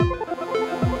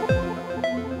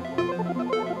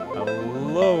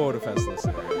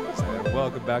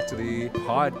welcome back to the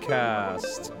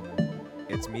podcast.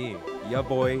 It's me, ya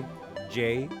boy,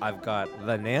 Jay. I've got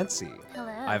the Nancy. Hello.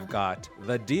 I've got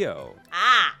the Dio.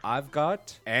 I've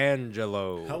got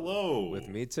Angelo. Hello. With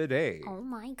me today. Oh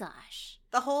my gosh.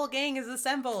 The whole gang is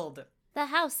assembled. The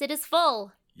house, it is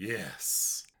full.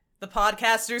 Yes. The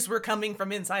podcasters were coming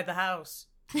from inside the house.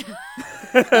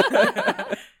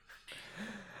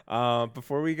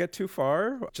 Before we get too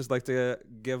far, I'd just like to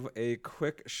give a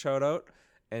quick shout out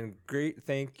and great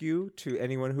thank you to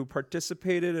anyone who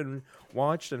participated and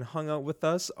watched and hung out with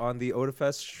us on the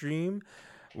Otafest stream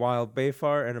while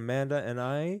Bayfar and Amanda and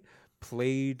I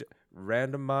played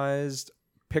randomized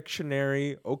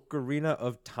Pictionary Ocarina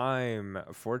of Time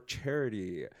for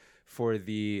charity for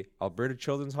the Alberta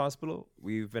Children's Hospital.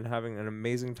 We've been having an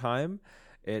amazing time.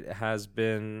 It has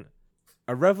been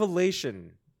a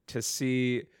revelation to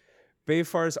see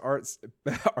Bayfar's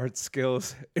art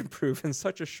skills improve in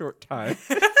such a short time.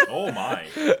 Oh my.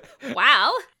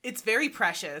 Wow. It's very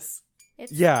precious.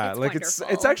 It's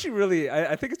It's actually really,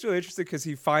 I think it's really interesting because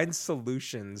he finds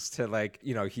solutions to, like,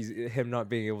 you know, him not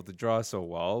being able to draw so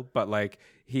well, but like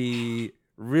he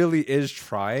really is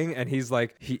trying, and he's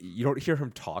like, you don't hear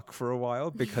him talk for a while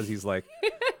because he's like,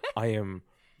 I am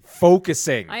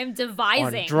focusing. I am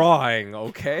devising. On drawing,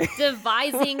 okay?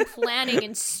 Devising, planning,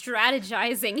 and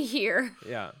strategizing here.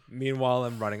 Yeah. Meanwhile,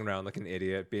 I'm running around like an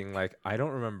idiot being like, I don't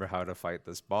remember how to fight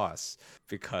this boss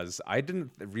because I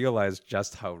didn't realize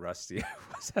just how rusty I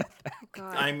was at that.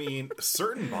 God. I mean,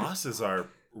 certain bosses are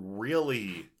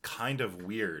really kind of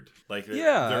weird. Like,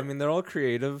 I mean, they're all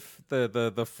creative.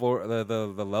 The floor,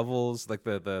 the levels, like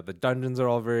the dungeons are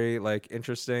all very like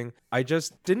interesting. I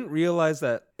just didn't realize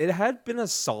that it had been a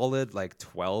solid like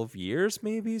 12 years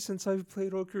maybe since I've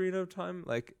played Ocarina of Time,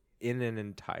 like in an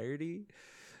entirety.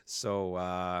 So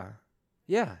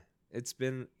yeah, it's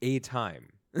been a time.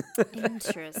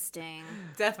 Interesting.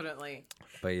 Definitely.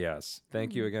 But yes,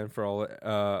 thank you again for all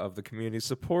of the community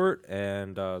support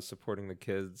and supporting the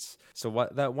kids. So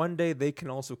that one day they can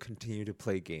also continue to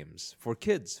play games for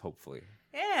kids, hopefully.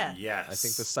 Yeah. Yes. I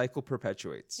think the cycle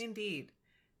perpetuates. Indeed.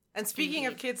 And speaking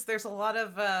of kids, there's a lot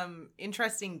of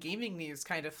interesting gaming news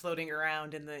kind of floating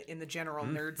around in the general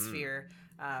nerd sphere.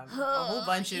 A whole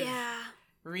bunch of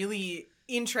really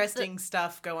interesting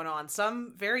stuff going on.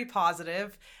 Some very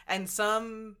positive, and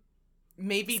some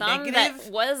maybe negative.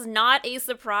 That was not a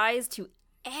surprise to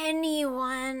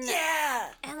anyone. Yeah.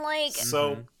 And like,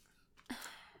 So,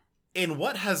 in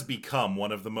what has become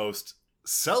one of the most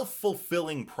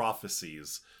self-fulfilling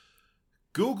prophecies,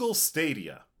 Google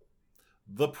Stadia,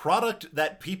 the product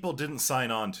that people didn't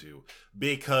sign on to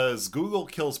because Google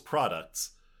kills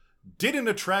products, didn't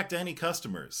attract any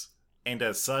customers, and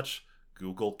as such,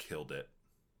 Google killed it.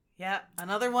 Yeah,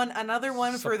 another one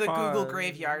for the Google Surprise.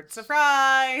 graveyard.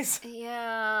 Surprise!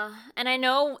 yeah. And I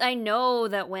know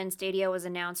that when Stadia was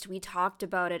announced, we talked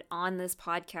about it on this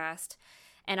podcast.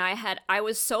 And I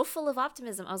was so full of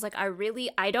optimism. I was like,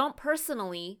 I don't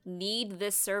personally need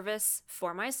this service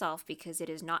for myself because it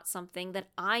is not something that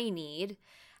I need.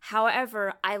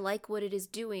 However, I like what it is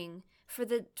doing for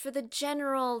the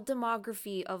general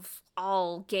demography of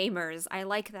all gamers. I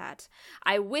like that.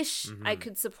 I wish I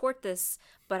could support this,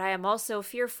 but I am also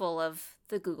fearful of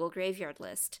the Google graveyard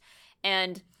list.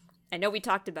 And I know we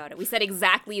talked about it. We said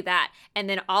exactly that. And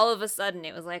then all of a sudden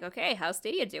it was like, okay, how's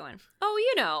Stadia doing? Oh,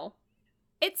 you know,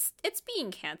 it's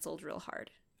being canceled real hard.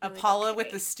 Apollo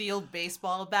with the steel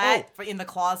baseball bat in the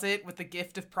closet with the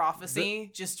gift of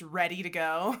prophecy, just ready to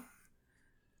go.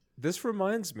 This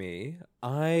reminds me,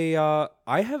 I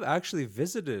have actually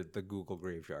visited the Google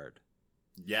graveyard.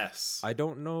 Yes. I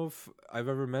don't know if I've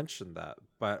ever mentioned that,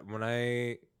 but when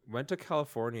I went to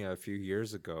California a few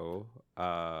years ago,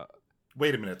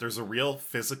 Wait a minute, there's a real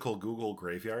physical Google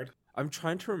graveyard? I'm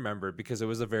trying to remember because it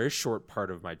was a very short part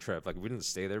of my trip. Like, we didn't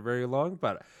stay there very long,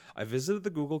 but I visited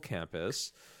the Google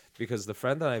campus because the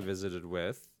friend that I visited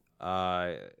with,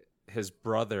 his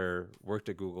brother worked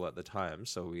at Google at the time,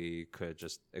 so we could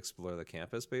just explore the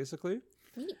campus, basically.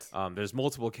 Neat. There's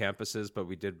multiple campuses, but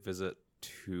we did visit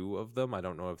 2 of them. I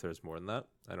don't know if there's more than that.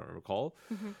 I don't recall.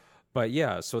 But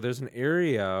yeah, so there's an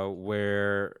area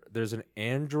where there's an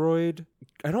Android.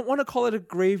 I don't want to call it a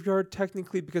graveyard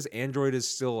technically because Android is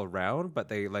still around, but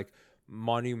they like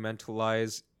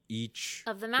monumentalize each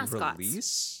Of the mascots.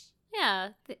 release.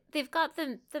 Yeah, they've got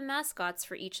the mascots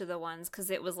for each of the ones because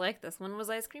it was like this one was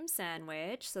ice cream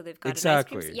sandwich, so they've got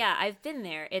Exactly. an ice cream. Yeah, I've been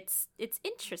there. It's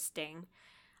interesting.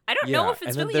 I don't Yeah, know if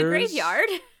it's and then really a there's- graveyard.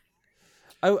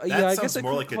 I That guess sounds I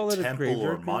more could like call a it a temple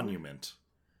graveyard, or maybe. monument.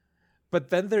 But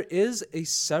then there is a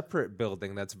separate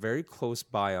building that's very close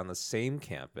by on the same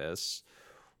campus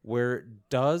where it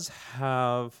does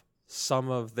have some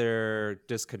of their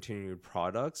discontinued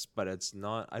products, but it's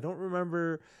not. I don't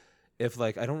remember if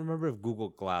Google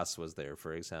Glass was there,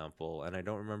 for example, and I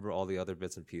don't remember all the other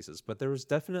bits and pieces, but there was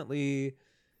definitely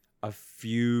a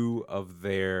few of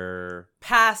their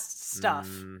past stuff,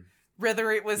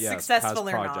 whether it was successful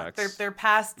or projects. not. Their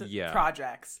past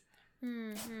projects.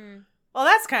 Mm-hmm. Well,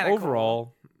 that's kind of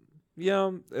overall. Cool.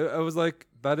 Yeah, I was like,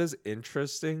 that is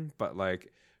interesting, but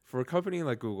like for a company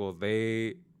like Google,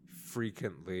 they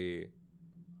frequently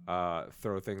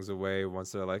throw things away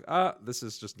once they're like, this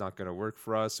is just not going to work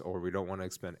for us, or we don't want to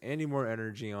expend any more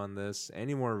energy on this,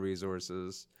 any more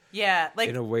resources. Yeah, like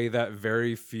in a way that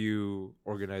very few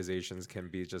organizations can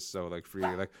be just so like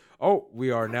freely like, oh,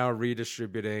 we are now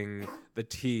redistributing the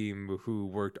team who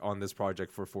worked on this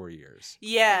project for 4 years.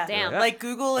 Yeah, damn. Like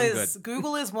Google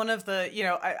is one of the,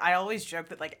 I always joke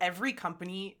that like every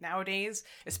company nowadays,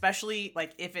 especially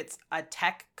like if it's a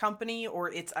tech company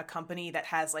or it's a company that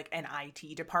has like an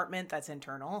IT department that's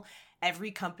internal,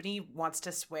 every company wants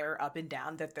to swear up and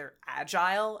down that they're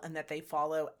agile and that they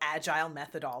follow agile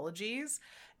methodologies.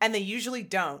 And they usually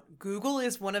don't. Google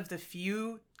is one of the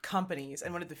few companies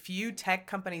and one of the few tech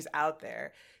companies out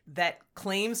there that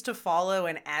claims to follow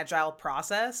an agile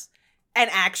process and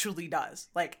actually does,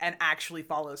 like, and actually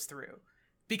follows through.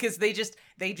 Because they just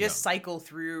cycle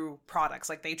through products.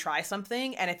 Like they try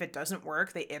something and if it doesn't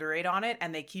work, they iterate on it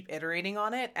and they keep iterating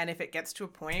on it. And if it gets to a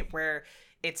point where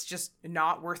it's just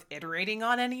not worth iterating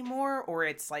on anymore, or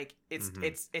it's like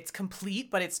it's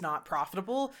complete but it's not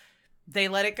profitable, they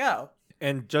let it go.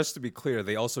 And just to be clear,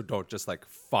 they also don't just like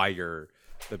fire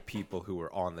the people who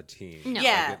were on the team. No.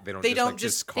 Yeah, like, they don't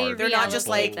just discard they're not just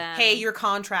like, them. hey, your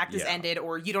contract is ended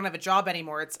or you don't have a job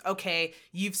anymore. It's okay,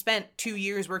 you've spent 2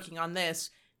 years working on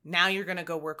this. Now you're going to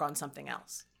go work on something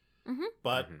else. Mm-hmm.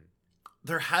 But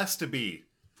there has to be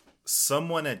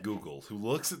someone at Google who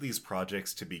looks at these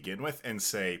projects to begin with and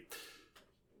say,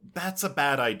 that's a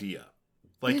bad idea.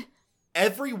 Like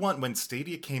everyone, when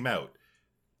Stadia came out,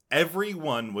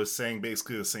 everyone was saying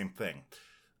basically the same thing.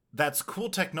 That's cool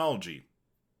technology,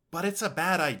 but it's a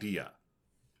bad idea.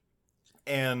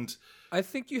 And I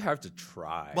think you have to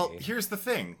try. well, here's the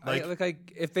thing.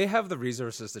 If they have the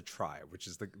resources to try, which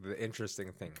is the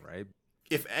interesting thing, right?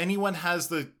 If anyone has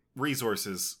the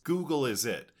resources, Google is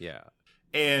it. Yeah.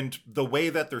 And the way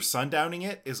that they're sundowning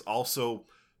it is also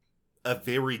a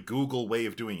very Google way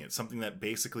of doing it. Something that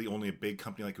basically only a big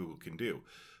company like Google can do.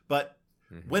 But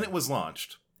when it was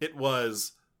launched, it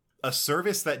was a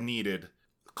service that needed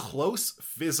close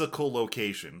physical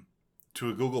location to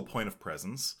a Google point of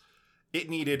presence. It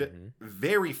needed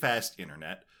very fast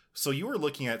internet. So you were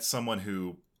looking at someone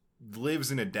who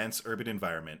lives in a dense urban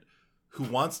environment who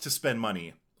wants to spend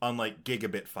money on like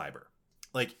gigabit fiber.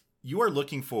 Like you are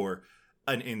looking for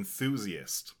an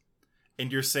enthusiast.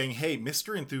 And you're saying, hey,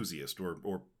 Mr. Enthusiast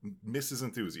or Mrs.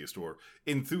 Enthusiast or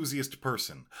enthusiast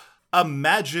person,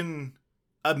 imagine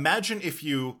if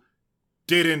you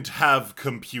didn't have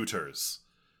computers,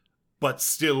 but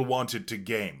still wanted to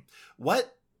game.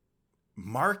 What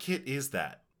market is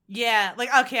that? Yeah, like,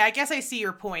 okay, I guess I see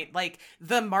your point. Like,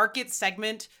 the market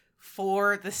segment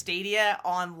for the Stadia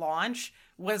on launch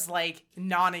was, like,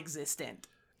 non-existent.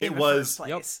 It was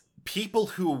people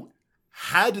who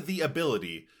had the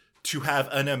ability to have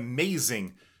an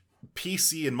amazing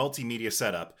PC and multimedia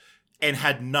setup and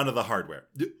had none of the hardware.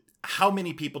 How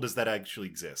many people does that actually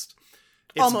exist?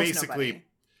 It's almost basically nobody.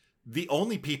 The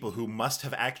only people who must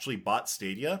have actually bought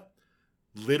Stadia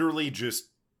literally just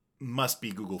must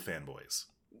be Google fanboys.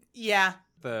 Yeah.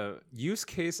 The use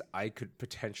case I could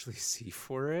potentially see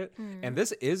for it, and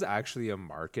this is actually a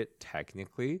market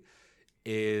technically,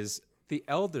 is the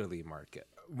elderly market.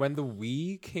 When the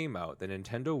Wii came out, the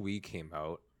Nintendo Wii came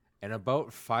out, and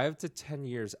about 5 to 10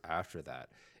 years after that,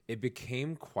 it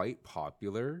became quite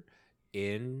popular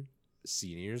in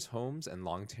seniors' homes and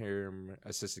long-term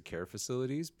assisted care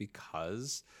facilities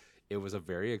because it was a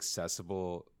very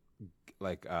accessible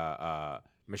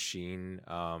machine,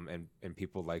 and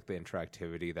people like the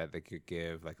interactivity that they could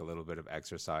give, like a little bit of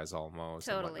exercise almost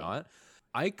and whatnot.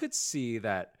 I could see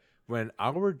that when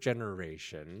our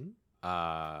generation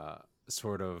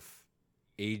sort of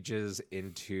ages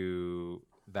into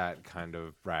that kind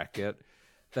of bracket,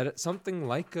 that something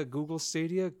like a Google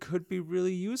Stadia could be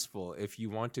really useful if you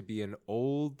want to be an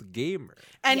old gamer.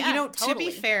 And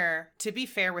totally. to be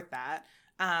fair with that,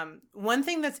 one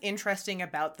thing that's interesting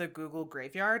about the Google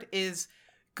graveyard is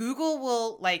Google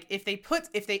will, like, if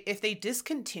they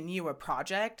discontinue a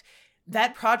project,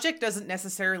 that project doesn't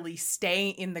necessarily stay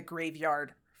in the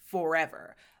graveyard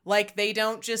forever. Like, they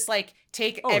don't just, like,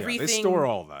 take everything... they store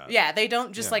all that. Yeah, they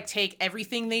don't just, like, take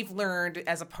everything they've learned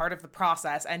as a part of the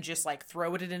process and just, like,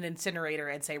 throw it in an incinerator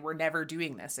and say, we're never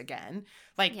doing this again.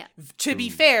 Like, to be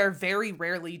fair, very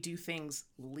rarely do things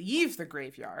leave the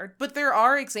graveyard, but there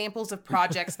are examples of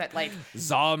projects that, like...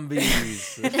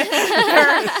 Zombies! But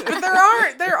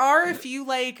there are a few,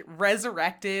 like,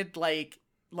 resurrected, like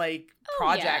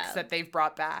projects that they've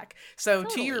brought back. So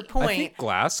to your point, I think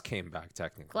glass came back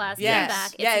technically. Glass came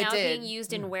back. It's now being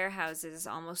used in warehouses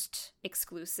almost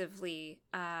exclusively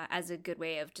as a good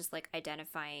way of just like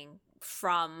identifying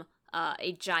from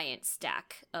a giant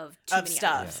stack of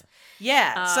stuff. Items.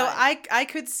 Yeah. So I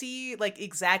could see like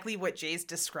exactly what Jay's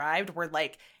described, where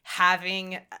like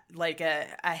having like a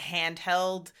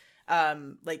handheld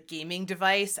like gaming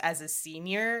device as a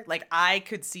senior, like I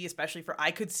could see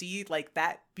like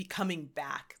that coming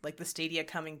back, like the Stadia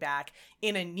coming back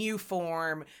in a new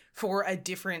form for a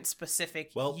different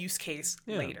specific use case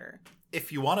later.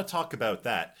 If you want to talk about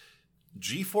that,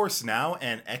 GeForce Now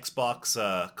and Xbox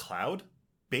Cloud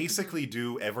basically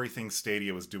do everything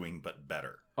Stadia was doing, but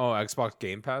better. Oh, Xbox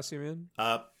Game Pass, you mean?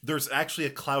 There's actually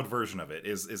a cloud version of it.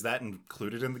 Is that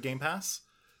included in the Game Pass?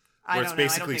 Where it's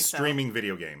basically streaming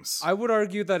video games. I would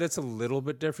argue that it's a little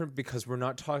bit different because we're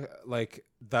not talking like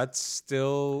that's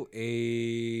still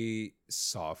a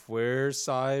software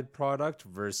side product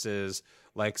versus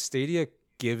like Stadia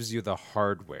gives you the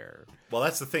hardware. Well,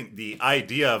 that's the thing. The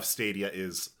idea of Stadia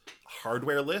is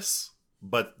hardwareless,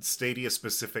 but Stadia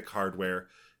specific hardware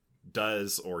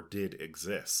does or did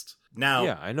exist. Now,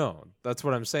 yeah, I know. That's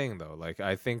what I'm saying though. Like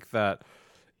I think that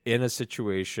in a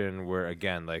situation where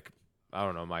again, like I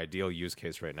don't know, my ideal use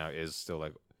case right now is still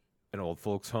like an old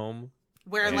folks home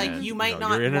where and, like you might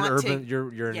not you're in want an urban to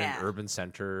you're in an urban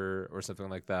center or something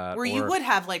like that, where you would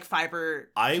have like fiber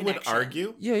connection. Would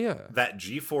argue that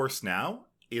GeForce Now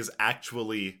is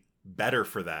actually better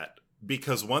for that,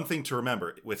 because one thing to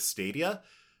remember with Stadia,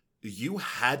 you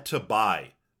had to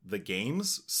buy the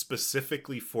games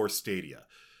specifically for Stadia.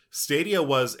 Stadia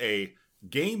was a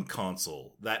game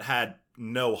console that had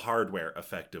no hardware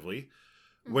effectively.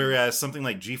 Whereas something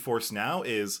like GeForce Now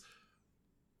is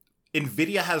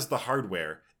NVIDIA has the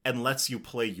hardware and lets you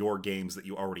play your games that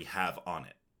you already have on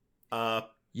it.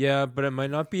 Yeah, but it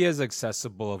might not be as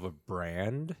accessible of a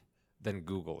brand than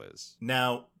Google is.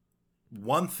 Now,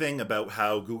 one thing about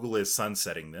how Google is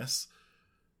sunsetting this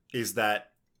is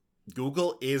that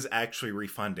Google is actually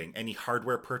refunding any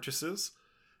hardware purchases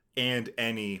and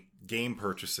any game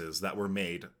purchases that were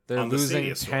made on the Stadia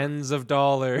losing store. tens of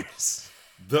dollars.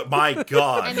 My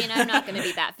God. I mean, I'm not going to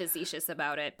be that facetious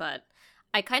about it, but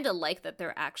I kind of like that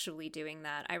they're actually doing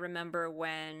that. I remember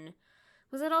when,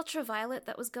 was it Ultraviolet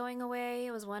that was going away?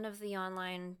 It was one of the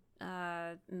online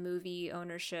movie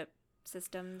ownership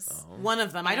systems. Oh. One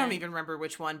of them. I don't even remember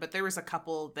which one, but there was a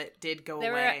couple that did go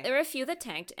away. There were a few that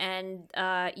tanked, and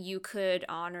you could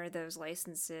honor those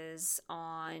licenses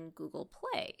on Google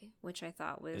Play, which I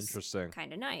thought was interesting,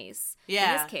 kind of nice.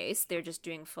 Yeah. In this case, they're just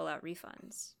doing full-out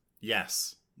refunds.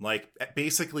 Yes. Like,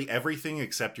 basically everything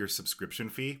except your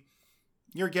subscription fee,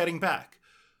 you're getting back.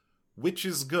 Which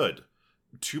is good.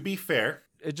 To be fair...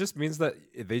 It just means that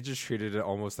they just treated it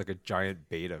almost like a giant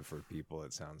beta for people,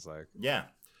 it sounds like. Yeah.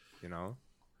 You know?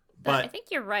 But I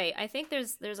think you're right. I think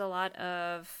there's a lot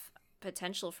of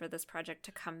potential for this project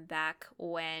to come back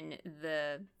when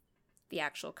the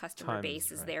actual customer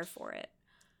base is there for it.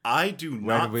 I do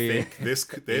not think this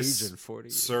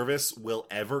service will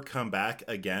ever come back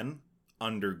again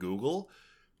under Google,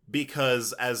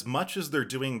 because as much as they're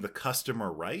doing the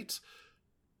customer right,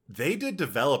 they did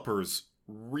developers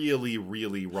really,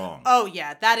 really wrong. Oh,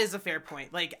 yeah, that is a fair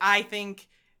point. Like, I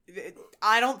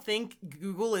don't think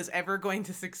Google is ever going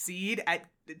to succeed at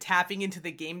tapping into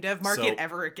the game dev market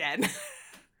ever again.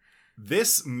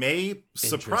 This may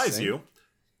surprise you.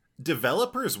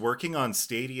 Developers working on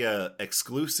Stadia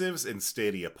exclusives and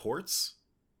Stadia ports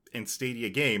and Stadia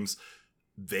games,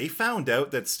 they found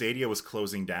out that Stadia was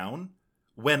closing down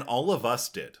when all of us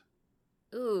did.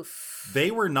 Oof. They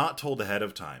were not told ahead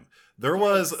of time. There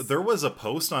was a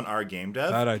post on our game dev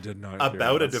that I did not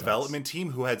about a development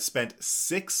team who had spent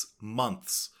 6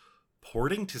 months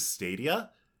porting to Stadia,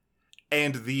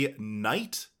 and the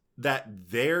night that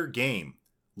their game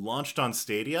launched on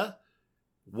Stadia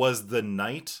was the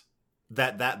night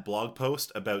that blog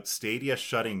post about Stadia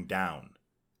shutting down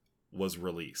was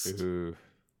released. Ooh.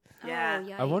 Yeah.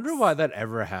 Oh, I wonder why that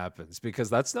ever happens, because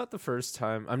that's not the first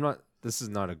time. This is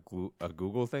not a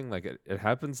Google thing. Like it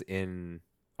happens in,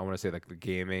 I want to say, like the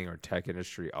gaming or tech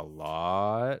industry a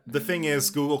lot. The thing is,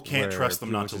 Google can't trust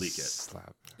them not to leak it.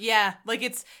 Yeah, like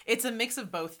it's a mix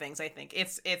of both things. I think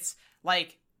it's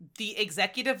like the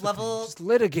executive level. Just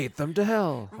litigate them to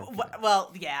hell.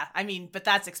 Well, yeah, I mean, but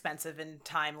that's expensive and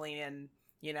timely, and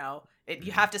you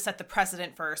have to set the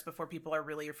precedent first before people are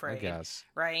really afraid. I guess.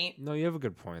 Right? No, you have a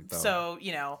good point though. So,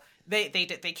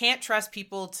 they can't trust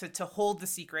people to hold the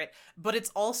secret, but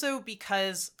it's also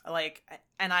because like,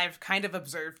 and I've kind of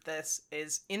observed this,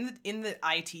 is in the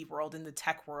IT world, in the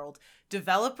tech world,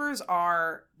 developers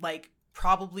are like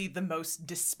probably the most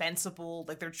dispensable,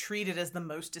 like they're treated as the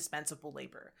most dispensable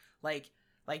labor. Like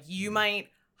you might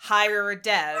hire a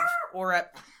dev or a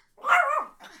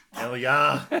Hell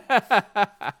yeah.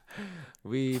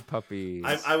 We puppies.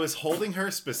 I was holding her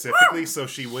specifically so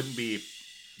she wouldn't be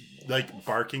like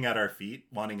barking at our feet,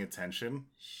 wanting attention.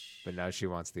 But now she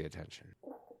wants the attention.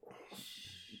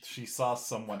 She saw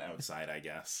someone outside, I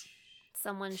guess.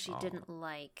 Someone she didn't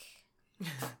like.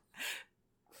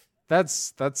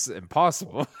 That's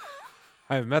impossible.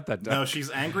 I've met that dog. No, she's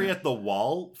angry at the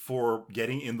wall for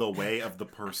getting in the way of the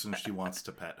person she wants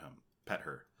to pet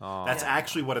her. Oh. That's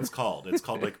actually what it's called. It's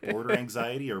called like border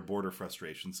anxiety or border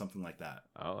frustration, something like that.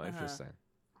 Oh, interesting.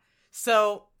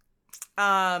 So,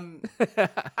 I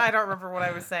don't remember what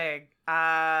I was saying.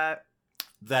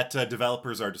 That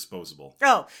developers are disposable.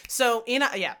 Oh, so in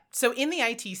the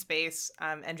IT space,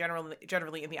 and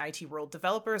generally in the IT world,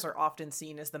 developers are often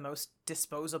seen as the most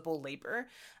disposable labor.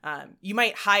 You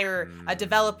might hire a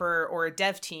developer or a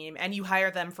dev team, and you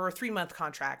hire them for a 3-month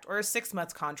contract or a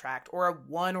 6-month contract or a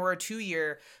 1 or a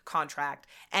 2-year contract,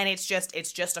 and it's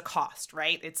just a cost,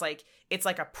 right? It's like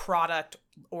a product,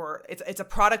 or it's a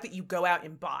product that you go out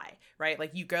and buy, right?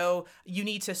 Like you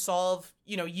need to solve,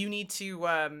 you need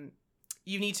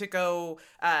to go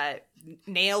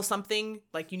nail something.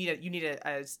 Like you need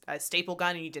a staple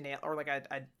gun. You need to nail, or like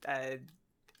a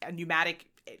pneumatic,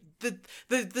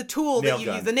 the tool nail that you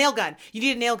gun. use, the nail gun. You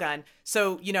need a nail gun.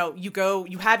 So you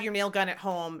have your nail gun at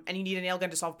home, and you need a nail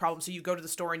gun to solve a problem. So you go to the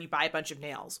store and you buy a bunch of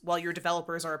nails. Well, your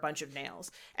developers are a bunch of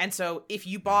nails, and so if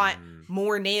you bought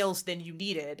more nails than you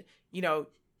needed,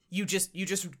 you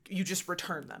just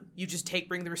return them. You just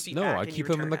bring the receipt back. No, I keep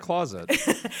them in the closet.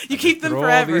 You keep them Throw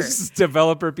forever. all these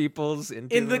developer peoples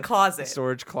in the closet,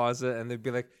 storage closet, and they'd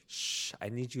be like, "Shh, I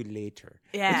need you later."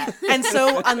 Yeah, and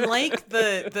so unlike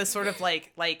the sort of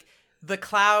like the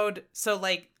cloud, so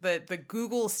like the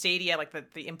Google Stadia, like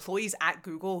the employees at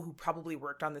Google who probably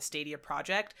worked on the Stadia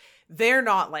project, they're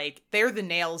not like, they're the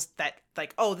nails that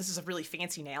like, oh, this is a really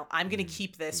fancy nail, I'm gonna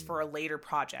keep this for a later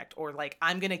project, or like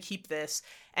I'm gonna keep this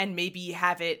and maybe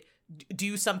have it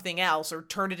do something else or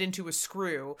turn it into a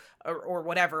screw or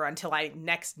whatever until I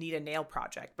next need a nail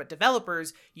project. But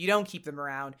developers, you don't keep them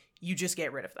around, you just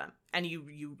get rid of them, and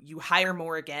you hire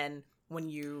more again when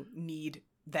you need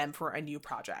them for a new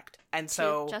project. And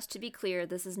so just to be clear,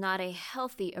 this is not a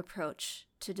healthy approach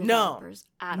to developers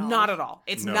at all. Not at all.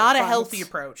 It's No. not a healthy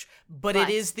approach, but it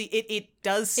is it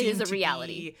does seem is a to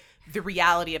reality. be the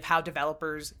reality of how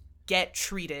developers get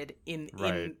treated in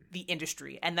Right. the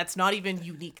industry. And that's not even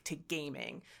unique to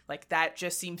gaming. Like that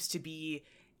just seems to be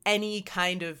any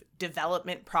kind of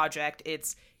development project.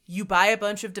 It's you buy a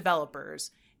bunch of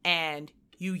developers and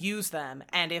you use them,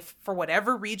 and if for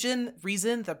whatever reason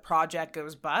the project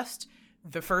goes bust,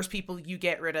 the first people you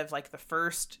get rid of, like the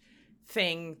first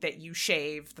thing that you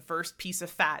shave, the first piece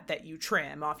of fat that you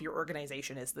trim off your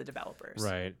organization, is the developers.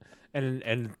 Right.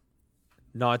 And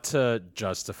not to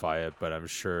justify it, but I'm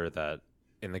sure that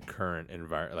in the current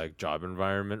job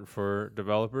environment for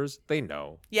developers, they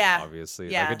know. Yeah.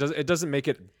 Obviously. Yeah. Like it doesn't make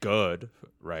it good,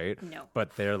 right? No.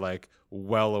 But they're like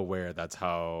well aware that's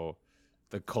how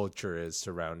the culture is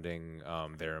surrounding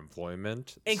their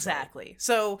employment. Exactly.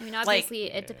 So I mean, obviously,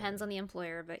 it depends on the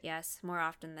employer, but yes, more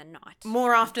often than not.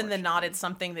 More often than not, it's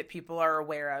something that people are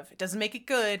aware of. It doesn't make it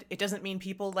good. It doesn't mean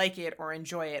people like it or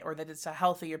enjoy it, or that it's a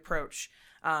healthy approach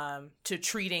to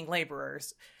treating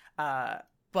laborers.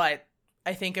 But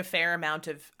I think a fair amount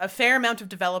of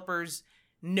developers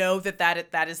know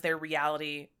that is their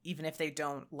reality, even if they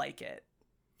don't like it.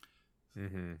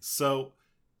 Mm-hmm. So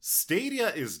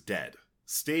Stadia is dead.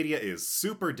 Stadia is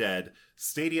super dead.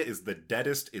 Stadia is the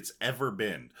deadest it's ever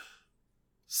been.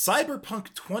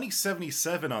 Cyberpunk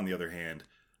 2077, on the other hand,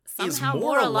 Somehow is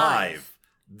more alive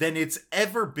than it's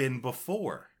ever been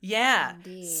before. Yeah.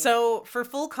 Indeed. So for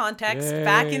full context, Yay.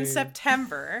 back in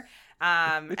September,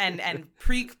 and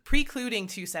precluding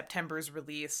to September's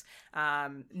release,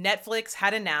 Netflix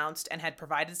had announced and had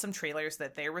provided some trailers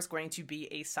that there was going to be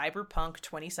a Cyberpunk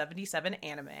 2077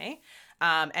 anime.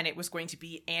 And it was going to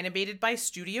be animated by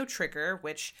Studio Trigger,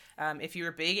 which, if you're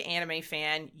a big anime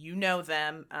fan, you know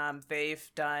them. They've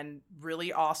done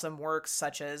really awesome works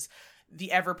such as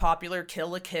the ever popular Kill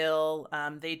la Kill.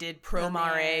 They did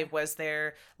Promare was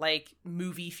their like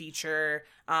movie feature.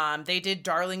 They did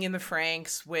Darling in the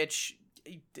Franxx, which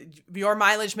your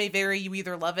mileage may vary. You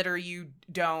either love it or you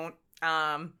don't.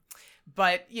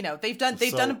 But you know, they've done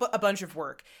a bunch of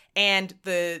work, and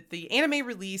the anime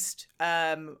released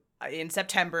in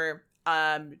September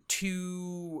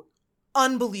to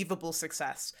unbelievable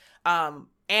success.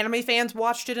 Anime fans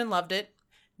watched it and loved it.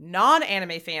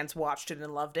 Non-anime fans watched it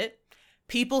and loved it.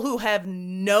 People who have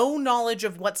no knowledge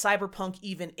of what cyberpunk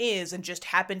even is and just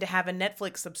happen to have a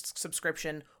Netflix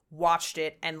subscription watched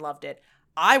it and loved it.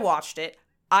 I watched it.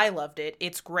 I loved it.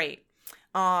 It's great.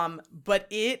 But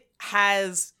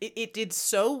it did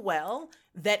so well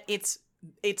that it's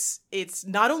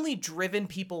not only driven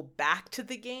people back to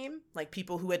the game, like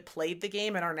people who had played the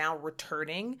game and are now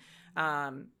returning,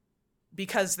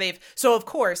 because so of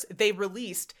course they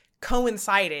released,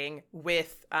 coinciding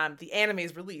with the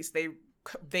anime's release, they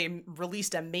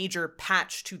released a major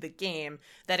patch to the game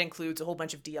that includes a whole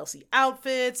bunch of DLC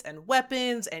outfits and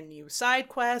weapons and new side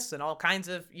quests and all kinds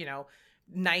of, you know,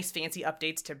 nice fancy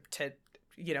updates to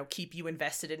you know, keep you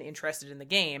invested and interested in the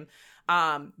game.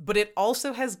 But it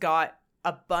also has got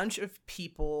a bunch of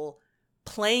people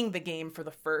playing the game for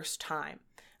the first time.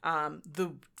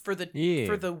 For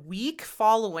the week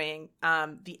following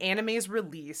the anime's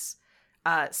release,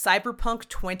 Cyberpunk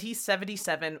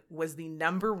 2077 was the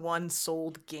 #1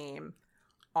 sold game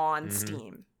on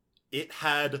Steam. It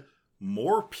had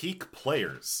more peak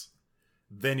players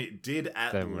than it did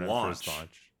at launch.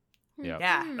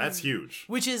 Yeah, that's huge.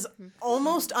 Which is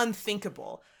almost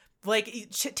unthinkable.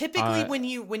 Like typically when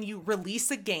you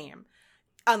release a game,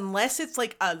 unless it's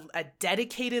like a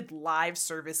dedicated live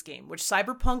service game, which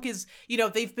Cyberpunk is, you know,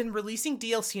 they've been releasing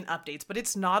DLC and updates, but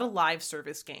it's not a live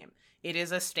service game. It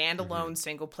is a standalone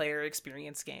single player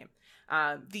experience game.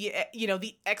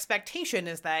 The expectation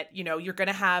is that, you know, you're going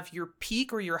to have your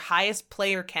peak or your highest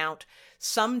player count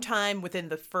sometime within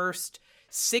the first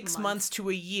 6 months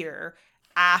to a year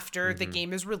after the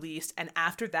game is released, and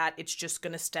after that it's just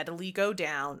going to steadily go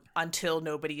down until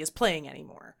nobody is playing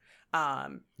anymore.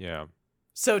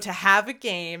 So to have a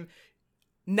game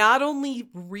not only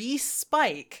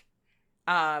re-spike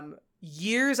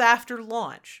years after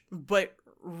launch, but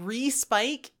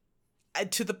re-spike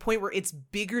to the point where it's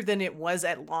bigger than it was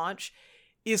at launch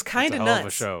is kind of nuts. Of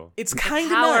a show. It's kind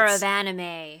of nuts. Power of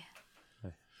anime.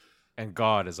 And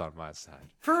God is on my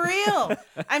side. For real.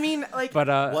 I mean, like, but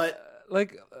what?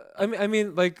 Like, I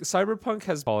mean, like, Cyberpunk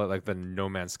has called it like the No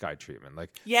Man's Sky treatment. Like,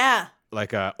 yeah,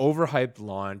 like a overhyped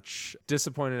launch,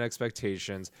 disappointed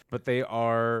expectations, but they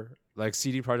are like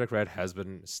CD Projekt Red has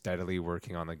been steadily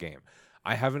working on the game.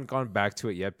 I haven't gone back to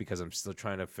it yet because I'm still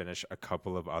trying to finish a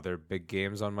couple of other big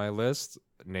games on my list,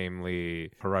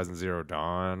 namely Horizon Zero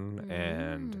Dawn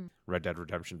and Red Dead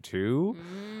Redemption 2.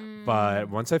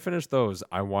 But once I finish those,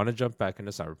 I want to jump back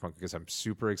into Cyberpunk because I'm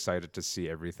super excited to see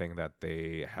everything that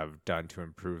they have done to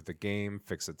improve the game,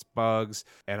 fix its bugs,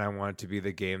 and I want it to be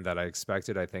the game that I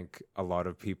expected. I think a lot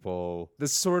of people,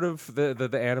 this sort of,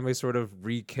 the anime sort of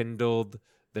rekindled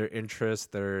their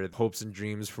interest, their hopes and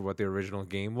dreams for what the original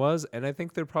game was. And I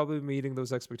think they're probably meeting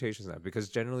those expectations now because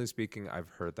generally speaking, I've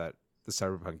heard that the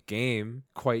Cyberpunk game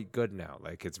quite good now.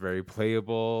 Like it's very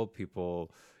playable.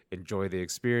 People enjoy the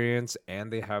experience and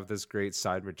they have this great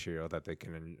side material that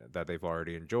they've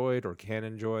already enjoyed or can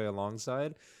enjoy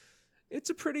alongside. It's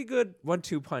a pretty good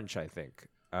 1-2 punch, I think.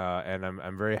 And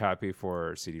I'm very happy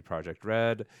for CD Projekt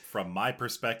Red. From my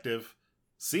perspective,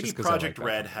 CD Projekt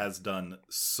Red has done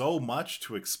so much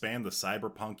to expand the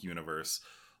Cyberpunk universe.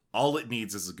 All it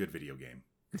needs is a good video game.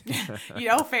 You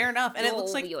know, fair enough. And it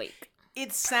looks like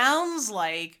it sounds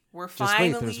like we're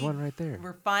finally there's one right there.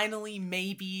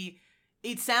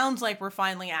 It sounds like we're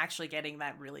finally actually getting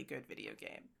that really good video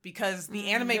game because the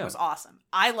anime was awesome.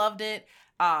 I loved it.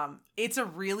 It's a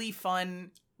really fun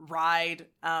ride.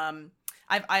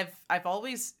 I've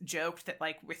always joked that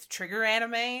like with Trigger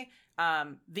anime,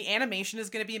 the animation is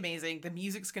going to be amazing. The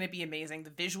music's going to be amazing.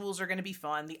 The visuals are going to be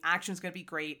fun. The action's going to be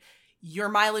great. Your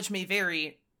mileage may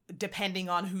vary depending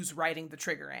on who's writing the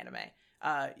Trigger anime.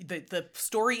 The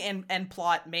story and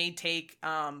plot may take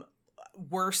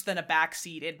worse than a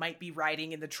backseat. It might be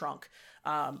riding in the trunk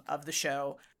of the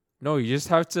show. No, you just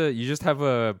have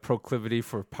a proclivity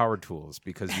for power tools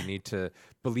because you need to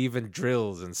believe in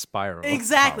drills and spiral.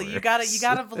 Exactly. Powers.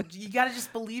 You gotta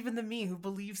just believe in the me who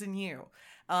believes in you.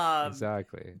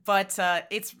 Exactly. But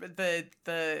it's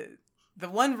the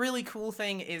one really cool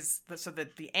thing is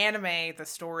that the anime, the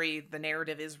story, the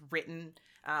narrative is written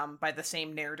by the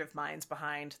same narrative minds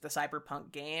behind the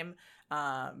Cyberpunk game,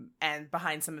 and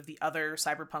behind some of the other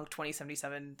Cyberpunk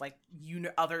 2077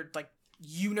 other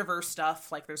universe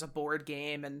stuff. Like there's a board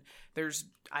game and there's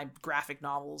graphic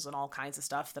novels and all kinds of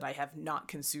stuff that I have not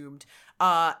consumed.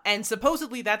 And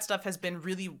supposedly that stuff has been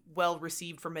really well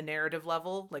received from a narrative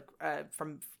level, like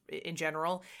from in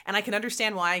general. And I can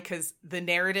understand why, because the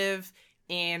narrative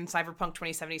in Cyberpunk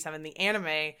 2077, the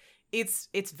anime,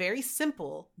 it's very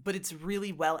simple, but it's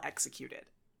really well executed.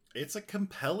 It's a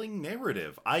compelling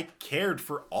narrative. I cared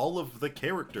for all of the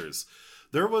characters.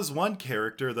 There was one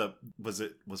character that was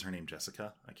her name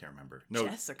Jessica? I can't remember. No,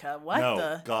 Jessica.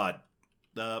 What? God,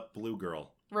 the blue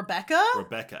girl. Rebecca.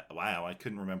 Wow, I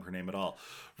couldn't remember her name at all.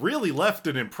 Really left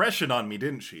an impression on me,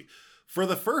 didn't she? For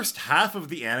the first half of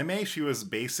the anime, she was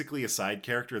basically a side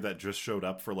character that just showed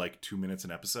up for like 2 minutes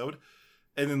an episode.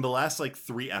 And in the last like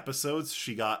 3 episodes,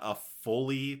 she got a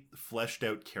fully fleshed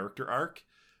out character arc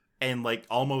and like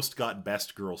almost got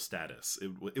best girl status.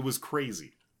 It was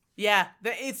crazy. Yeah,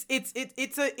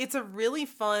 it's a really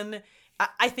fun.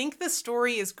 I think the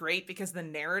story is great because the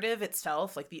narrative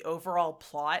itself, like the overall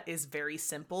plot, is very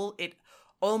simple. It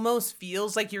almost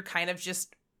feels like you're kind of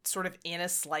just sort of in a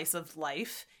slice of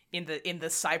life in the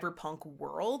cyberpunk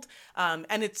world,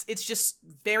 and it's just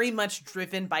very much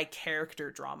driven by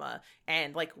character drama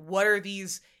and like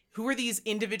who are these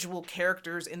individual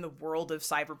characters in the world of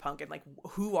cyberpunk, and like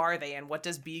who are they, and what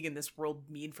does being in this world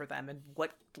mean for them, and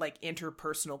what like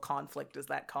interpersonal conflict does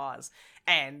that cause?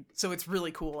 And so it's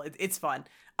really cool. It's fun.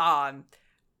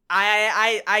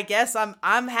 I guess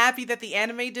I'm happy that the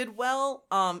anime did well.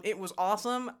 It was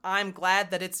awesome. I'm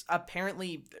glad that it's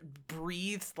apparently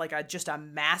breathed like just a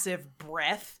massive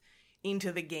breath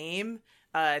into the game.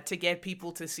 To get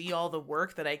people to see all the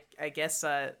work that I guess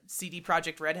CD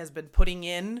Projekt Red has been putting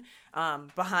in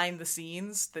behind the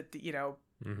scenes that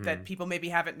that people maybe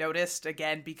haven't noticed,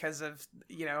 again because of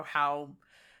how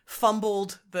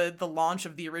fumbled the launch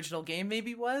of the original game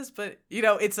maybe was, but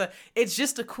it's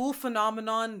just a cool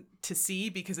phenomenon to see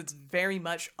because it's very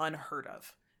much unheard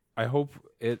of. I hope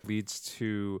it leads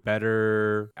to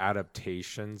better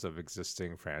adaptations of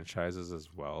existing franchises as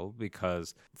well,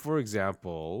 because for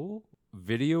example,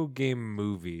 video game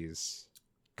movies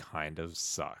kind of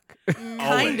suck.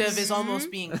 Kind of is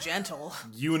almost being gentle.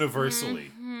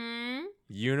 Universally.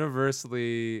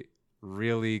 Universally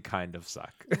really kind of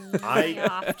suck. I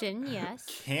often, yes.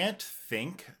 Can't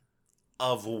think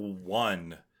of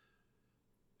one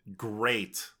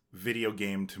great video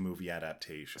game to movie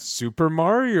adaptation. Super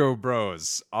Mario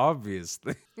Bros,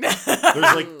 obviously. There's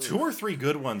like 2 or 3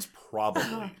 good ones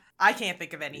probably. I can't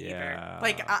think of any either.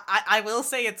 Like, I will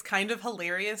say it's kind of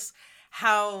hilarious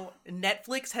how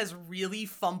Netflix has really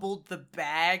fumbled the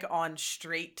bag on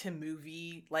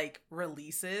straight-to-movie, like,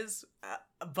 releases.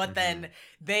 But then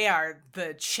they are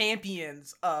the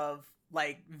champions of,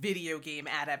 like, video game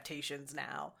adaptations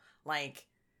now. Like,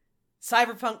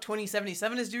 Cyberpunk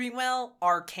 2077 is doing well.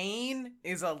 Arcane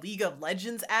is a League of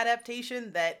Legends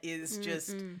adaptation that is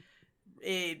just...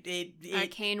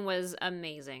 Arcane was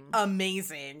amazing.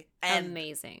 Amazing.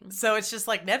 So it's just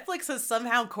like Netflix has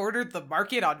somehow cornered the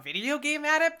market on video game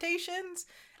adaptations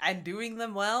and doing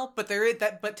them well. But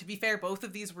but to be fair, both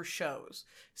of these were shows.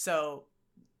 So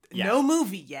no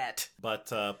movie yet.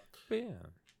 But yeah.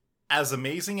 As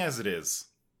amazing as it is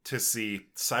to see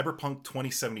Cyberpunk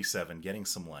 2077 getting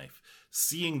some life,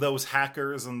 seeing those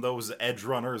hackers and those edge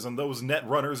runners and those net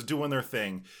runners doing their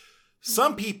thing,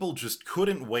 some people just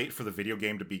couldn't wait for the video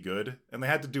game to be good, and they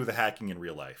had to do the hacking in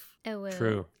real life. Oh, well.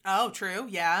 True. Oh, true,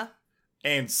 yeah.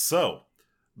 And so,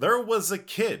 there was a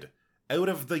kid out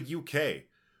of the UK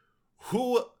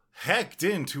who hacked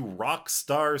into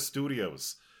Rockstar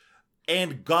Studios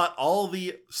and got all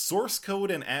the source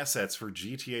code and assets for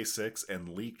GTA 6 and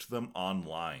leaked them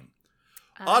online.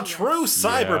 True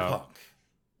cyberpunk.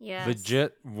 Yes.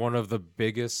 Legit one of the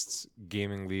biggest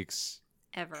gaming leaks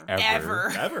ever.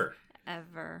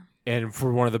 And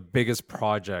for one of the biggest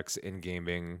projects in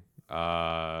gaming, one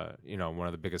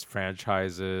of the biggest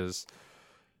franchises.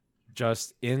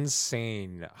 Just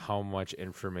insane how much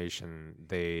information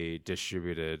they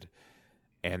distributed,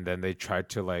 and then they tried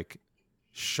to like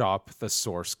shop the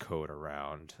source code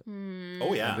around.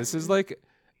 Oh yeah. And this is like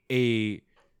I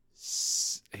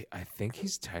think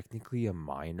he's technically a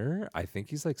minor. I think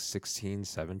he's like 16,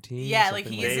 17. Yeah, like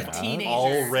he is a teenager.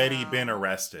 Already been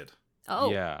arrested.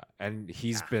 Oh. Yeah, and he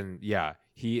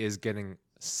is getting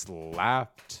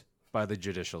slapped by the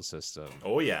judicial system.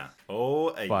 Oh yeah.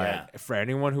 But for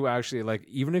anyone who actually like,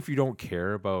 even if you don't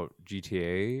care about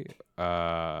GTA,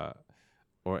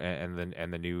 and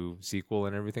the new sequel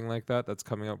and everything like that, that's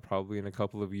coming out probably in a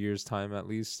couple of years' time at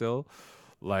least still.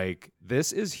 Like,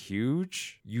 this is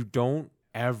huge. You don't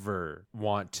ever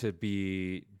want to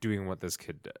be doing what this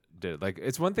kid did. Like,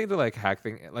 it's one thing to like hack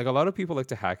thing. Like, a lot of people like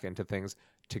to hack into things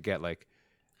to get like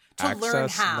access, learn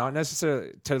how. not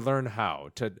necessarily to learn how.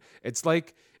 It's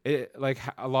like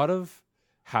a lot of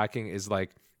hacking is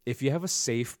like, if you have a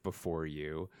safe before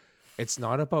you, it's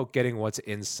not about getting what's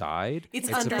inside. It's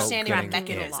about understanding the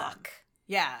getting mechanism.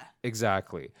 Yeah.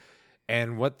 Exactly.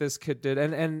 And what this kid did,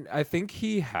 and I think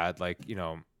he had like, you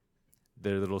know,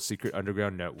 their little secret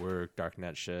underground network,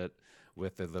 darknet shit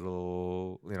with their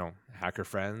little, you know, hacker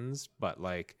friends, but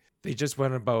like they just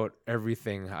went about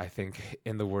everything, I think,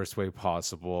 in the worst way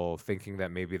possible, thinking that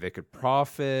maybe they could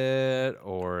profit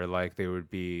or like they would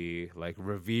be like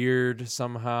revered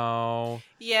somehow.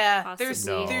 Yeah,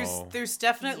 Possibly. there's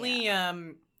definitely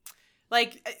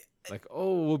like Like,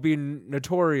 oh, we'll be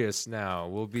notorious now.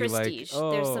 We'll be Prestige. like,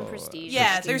 oh, There's some prestige.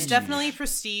 yeah, Prestige. there's definitely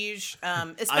prestige.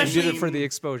 I Especially did it for the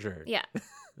exposure. Yeah,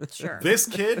 sure. This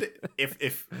kid,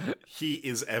 if he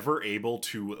is ever able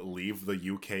to leave the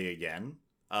UK again,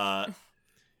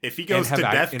 if he goes have to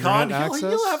DEF internet CON, access?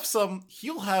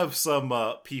 he'll have some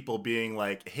people being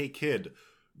like, "Hey kid,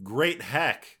 great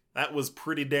hack. That was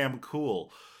pretty damn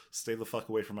cool. Stay the fuck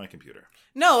away from my computer."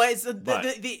 No, it's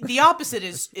But- the opposite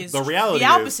is The reality the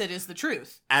opposite is the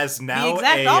truth. As now The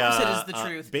exact a, opposite is the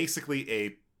truth.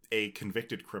 Basically a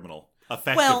convicted criminal,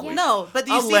 effectively. Well, no, but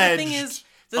you see, the thing is,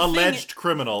 alleged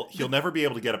criminal, he'll never be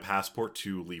able to get a passport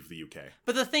to leave the UK.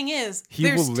 But the thing is,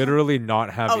 He will literally not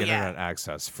have Oh, yeah. internet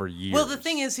access for years. well, the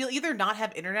thing is, he'll either not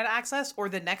have internet access, or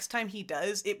the next time he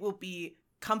does, it will be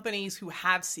companies who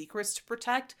have secrets to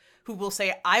protect who will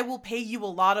say, "I will pay you a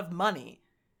lot of money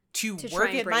to To try work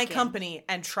and at my break in." company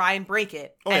and try and break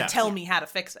it Oh, and yeah. tell me how to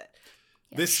fix it."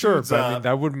 This Sure, dude's, but I mean,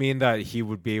 that would mean that he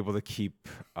would be able to keep.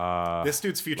 this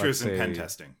dude's future let's is in pen say-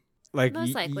 testing. Like,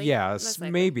 Most likely. yes, Most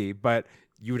likely. maybe, but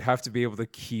you would have to be able to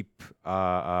keep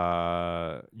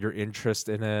your interest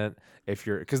in it if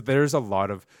you're, because there's a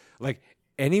lot of like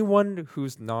anyone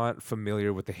who's not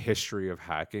familiar with the history of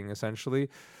hacking, essentially.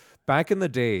 Back in the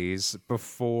days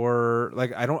before,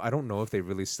 like I don't know if they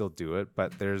really still do it,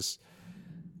 but there's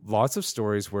lots of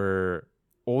stories where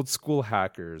old school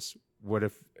hackers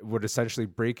would essentially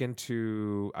break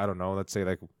into, I don't know, let's say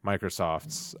like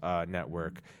Microsoft's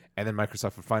network, and then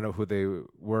Microsoft would find out who they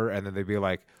were, and then they'd be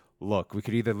like, "Look, we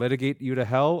could either litigate you to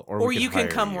hell, or we you can hire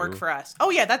come you." work for us.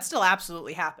 Oh yeah, that still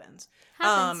absolutely happens.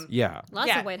 Happens. Yeah, Lots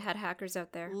yeah. of white hat hackers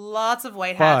out there. Lots of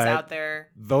white hats But- out there.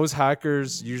 those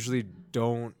hackers usually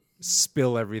don't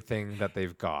spill everything that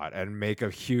they've got and make a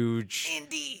huge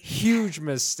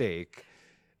mistake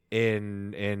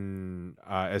in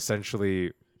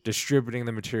essentially distributing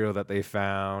the material that they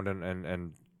found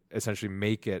and essentially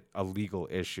make it a legal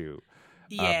issue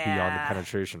beyond the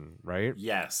penetration, right?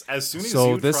 Yes. As soon as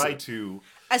So you this- try to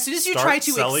As soon as you start try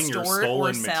to selling your extort or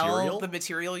stolen sell material, the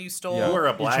material you stole, Yeah. you are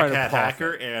a You black try to hat profit.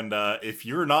 hacker, and if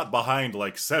you're not behind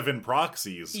like 7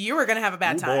 proxies, you are going to have a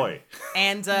bad oh time. boy.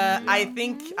 And I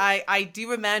think I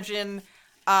do imagine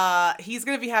he's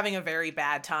going to be having a very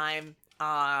bad time.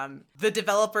 The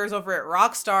developers over at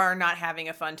Rockstar are not having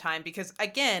a fun time because,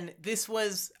 again, this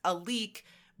was a leak.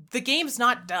 The game's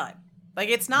not done. Like,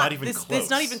 it's not even It's close.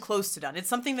 not even close to done. It's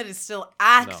something that is still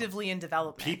actively in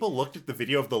development. People looked at the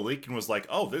video of the leak and was like,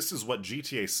 "Oh, this is what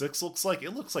GTA 6 looks like.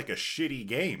 It looks like a shitty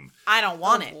game." I don't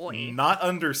want it. Boy. Not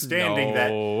understanding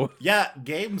No. that, yeah,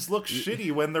 games look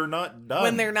shitty when they're not done.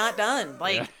 When they're not done.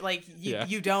 Like, Yeah.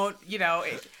 you don't,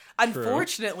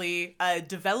 unfortunately,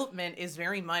 development is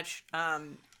very much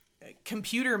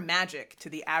computer magic to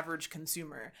the average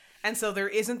consumer. And so there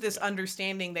isn't this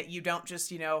understanding that you don't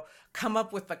just, come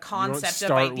up with the concept of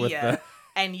start with idea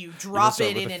and you drop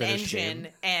start it with in the an finished engine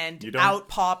game. and You don't- out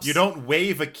pops You don't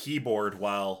wave a keyboard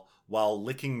while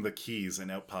licking the keys and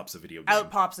out pops a video game.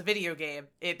 a video game.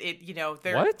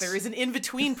 What? There is an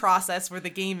in-between process where the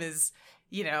game is,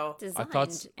 I Designed.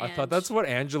 thought that's what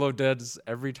Angelo does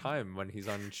every time when he's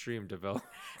on stream develop.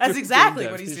 That's exactly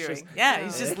what He's he's doing. just- Yeah,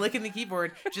 he's just licking the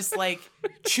keyboard, just like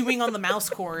chewing on the mouse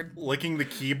cord. Licking the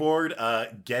keyboard,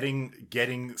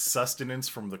 getting sustenance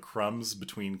from the crumbs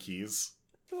between keys.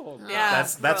 Yeah,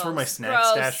 That's where my Gross. snack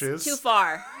Gross. stash is. Too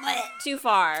far. Too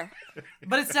far.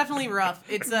 but it's definitely rough.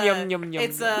 It's Yum, yum, yum,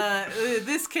 it's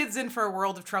this kid's in for a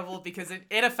world of trouble because it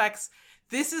affects.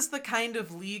 This is the kind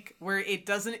of leak where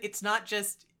it's not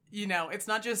just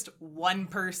one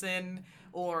person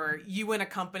or you in a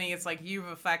company. It's like you've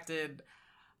affected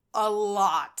a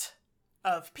lot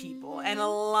of people and a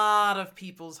lot of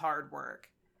people's hard work,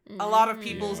 a lot of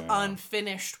people's Yeah.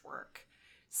 unfinished work.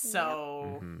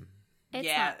 So It's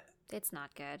yeah. not, it's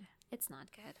not good. It's not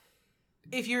good.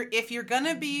 if you're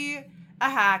gonna be a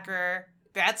hacker,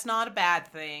 that's not a bad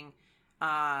thing.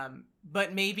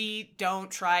 but maybe don't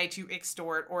try to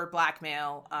extort or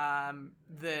blackmail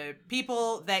the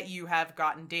people that you have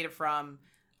gotten data from.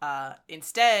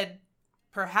 Instead,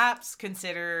 perhaps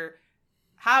consider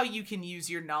how you can use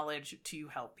your knowledge to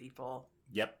help people.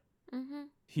 Yep. Mm-hmm.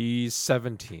 He's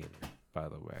 17, by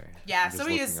the way. Yeah, I'm so just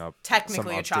he looking is up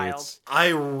technically some a child. updates. I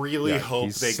really Yeah, hope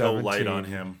he's they go light 17. on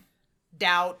him.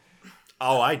 Doubt.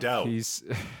 Oh, I doubt. He's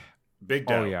Big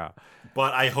doubt. oh yeah.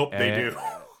 But I hope they And- do.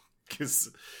 Because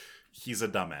he's a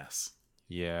dumbass.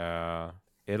 Yeah.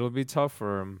 It'll be tough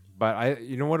for him. But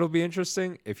you know what'll be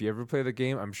interesting? If you ever play the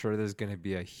game, I'm sure there's going to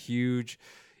be a huge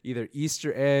either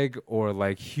Easter egg or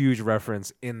like huge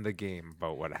reference in the game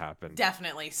about what happened.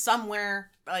 Definitely. Somewhere,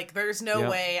 like, there's no Yeah.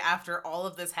 way after all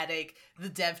of this headache, the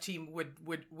dev team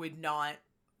would not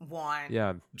want.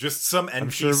 Yeah. Just some I'm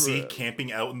NPC sure-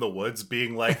 camping out in the woods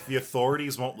being like, the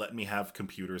authorities won't let me have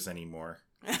computers anymore.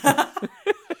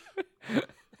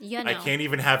 You know, I can't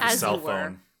even have a as cell you were.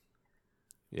 phone.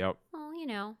 Yep. well, you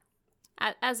know,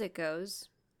 as it goes.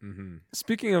 Hmm.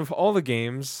 Speaking of all the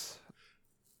games,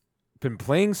 been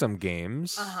playing some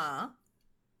games. Uh-huh.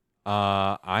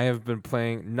 I have been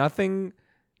playing nothing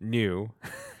new.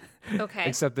 Okay.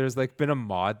 Except there's like been a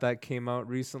mod that came out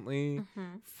recently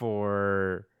Mm-hmm.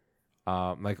 for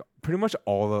like pretty much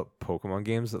all the Pokemon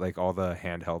games, like all the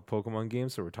handheld Pokemon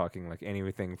games. So we're talking like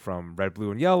anything from Red,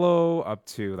 Blue, and Yellow up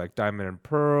to like Diamond and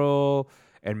Pearl,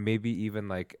 and maybe even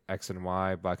like X and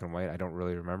Y, Black and White. I don't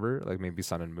really remember, like maybe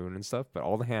Sun and Moon and stuff, but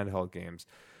all the handheld games.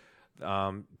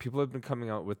 People have been coming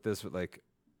out with this with like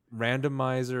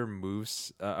randomizer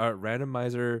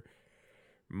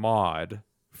mod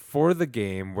for the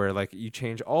game where like you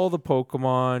change all the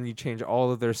Pokemon, you change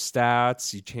all of their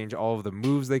stats, you change all of the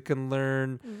moves they can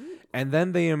learn, and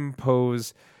then they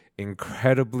impose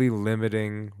incredibly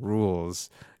limiting rules,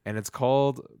 and it's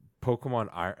called Pokemon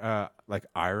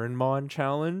Ironmon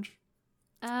Challenge.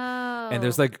 Oh. And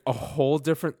there's like a whole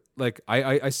different like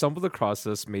I stumbled across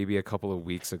this maybe a couple of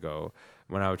weeks ago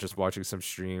when I was just watching some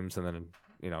streams, and then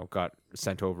got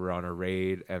sent over on a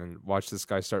raid and watched this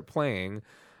guy start playing,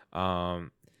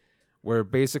 where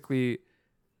basically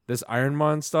this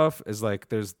Ironmon stuff is like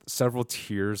there's several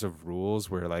tiers of rules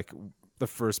where like the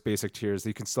first basic tier is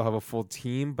you can still have a full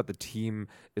team, but the team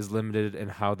is limited in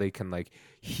how they can like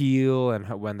heal and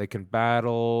when they can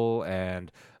battle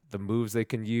and the moves they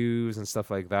can use and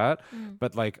stuff like that.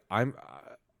 But like I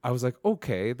was like,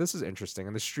 okay, this is interesting.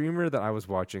 And the streamer that I was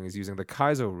watching is using the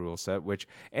Kaizo rule set, which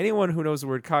anyone who knows the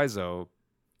word Kaizo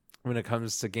when it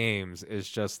comes to games is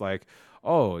just like,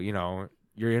 oh, you're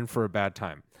in for a bad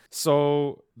time.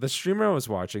 So the streamer I was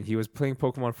watching, he was playing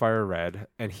Pokemon Fire Red,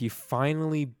 and he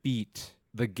finally beat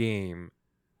the game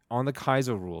on the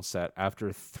Kaizo rule set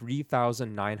after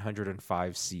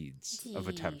 3,905 seeds of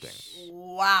attempting.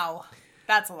 Wow.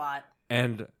 That's a lot.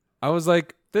 And I was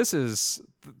like, this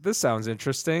sounds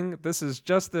interesting. This is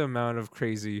just the amount of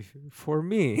crazy for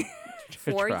me. to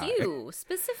For try. you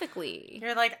specifically.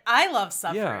 You're like, I love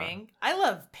suffering. I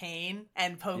love pain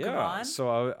and Pokemon. Yeah,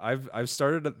 so I've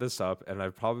started this up, and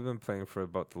I've probably been playing for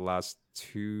about the last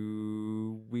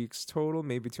 2 weeks total,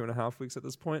 maybe 2.5 weeks at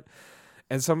this point.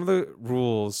 And some of the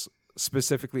rules,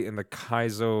 specifically in the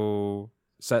Kaizo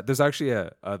set, there's actually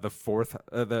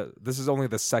this is only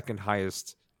the second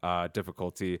highest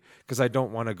difficulty, because I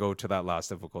don't want to go to that last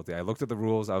difficulty. I looked at the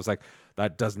rules, I was like,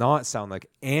 that does not sound like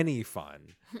any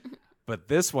fun. But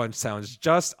this one sounds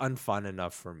just unfun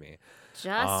enough for me.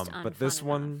 But this unfun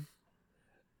one, enough.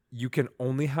 you can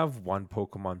only have one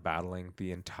Pokemon battling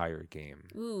the entire game.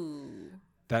 Ooh.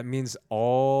 That means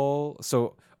all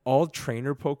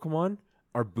trainer Pokemon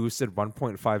are boosted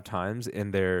 1.5 times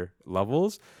in their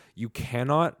levels. You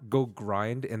cannot go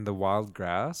grind in the wild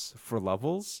grass for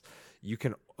levels. You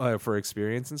can for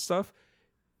experience and stuff.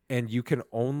 And you can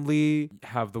only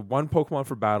have the one Pokemon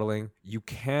for battling. You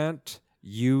can't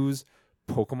use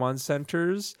Pokemon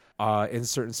centers in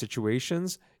certain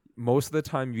situations. Most of the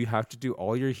time, you have to do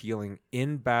all your healing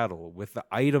in battle with the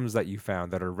items that you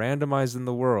found that are randomized in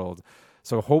the world.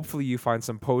 So hopefully you find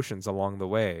some potions along the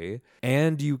way,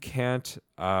 and you can't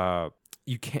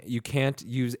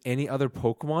use any other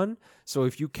Pokemon. So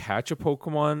if you catch a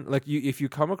Pokemon, if you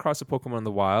come across a Pokemon in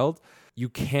the wild, you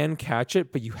can catch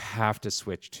it, but you have to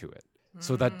switch to it.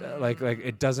 So that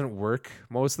it doesn't work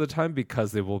most of the time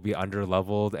because they will be under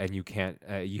leveled, and you can't.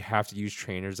 You have to use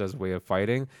trainers as a way of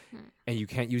fighting, and you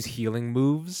can't use healing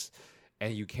moves,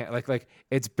 and you can't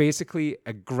it's basically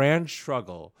a grand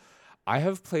struggle. I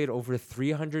have played over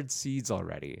 300 seeds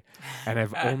already, and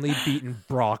I've only beaten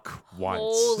Brock once.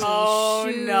 Holy Oh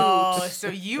shoot. no! So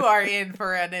you are in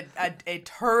for an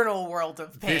eternal world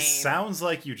of pain. This sounds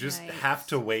like you just Nice. have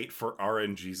to wait for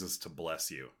RNGesus to bless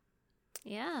you.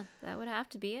 Yeah, that would have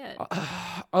to be it.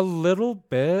 A little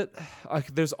bit.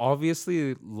 Like, there's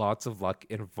obviously lots of luck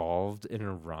involved in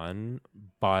a run,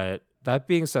 but that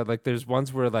being said, like, there's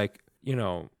ones where, like, you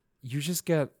know, you just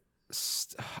get.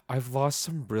 I've lost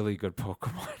some really good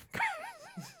Pokemon.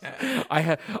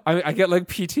 I get like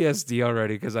PTSD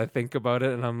already because I think about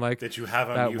it and I'm like, did you have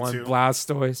on that YouTube? one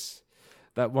Blastoise,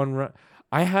 that one?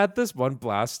 I had this one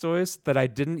Blastoise that I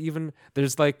didn't even.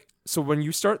 There's like, so when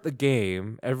you start the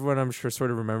game, everyone I'm sure sort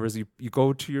of remembers you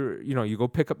go to your, you go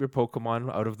pick up your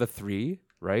Pokemon out of the 3,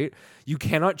 right? You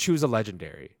cannot choose a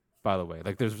legendary. By the way,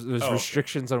 like there's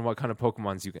restrictions on what kind of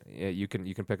Pokemons you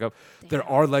can pick up. Damn. There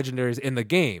are legendaries in the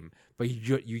game, but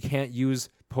you can't use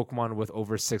Pokemon with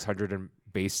over 600 in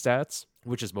base stats,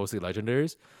 which is mostly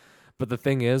legendaries. But the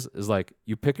thing is like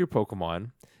you pick your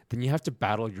Pokemon, then you have to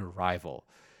battle your rival.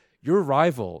 Your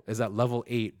rival is at level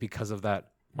 8 because of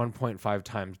that 1.5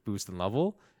 times boost in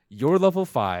level. You're level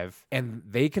 5, and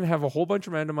they can have a whole bunch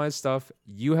of randomized stuff.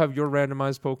 You have your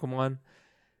randomized Pokemon,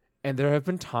 and there have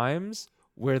been times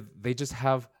where they just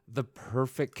have the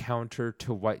perfect counter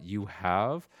to what you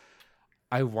have.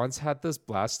 I once had this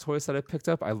Blastoise that I picked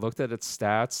up. I looked at its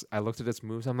stats. I looked at its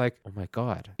moves. I'm like, oh my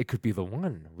God, it could be the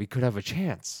one. We could have a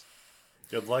chance.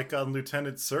 Good luck on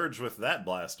Lieutenant Surge with that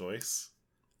Blastoise.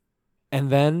 And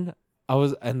then I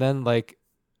had a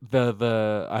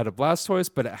Blastoise,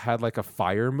 but it had like a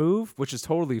fire move, which is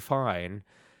totally fine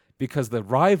because the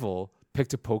rival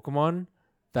picked a Pokemon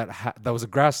that was a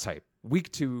grass type, weak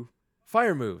to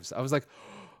fire moves. I was like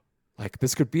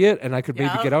this could be it, and I could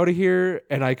maybe get out of here,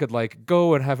 and I could like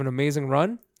go and have an amazing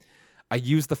run. I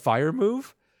used the fire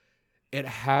move. Every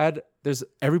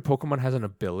Pokemon has an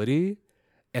ability,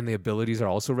 and the abilities are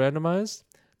also randomized.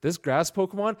 This grass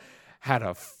Pokemon had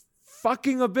a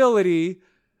fucking ability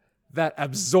that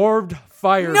absorbed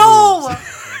fire moves.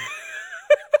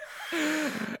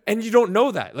 And you don't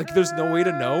know that. Like, there's no way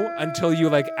to know until you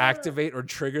like activate or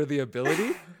trigger the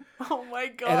ability. Oh my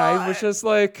God. And I was just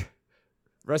like,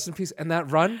 rest in peace. And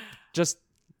that run just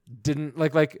didn't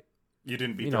like you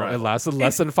didn't beat it lasted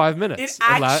less than 5 minutes.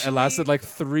 It lasted like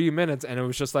 3 minutes, and it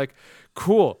was just like,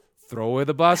 cool. Throw away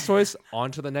the Blastoise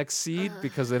onto the next seed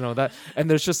because they know that. And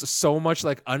there's just so much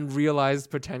like unrealized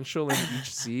potential in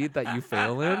each seed that you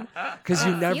fail in because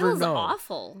you never feels know.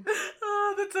 Awful.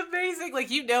 Oh, that's amazing. Like,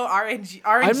 RNG.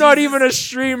 I'm not even a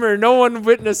streamer. No one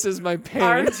witnesses my pain.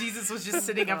 RNGesus was just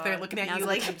sitting up there looking at you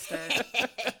like.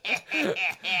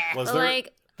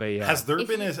 Has there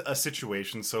been a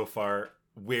situation so far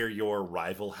where your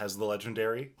rival has the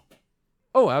legendary?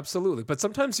 Oh, absolutely. But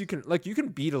sometimes you can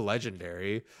beat a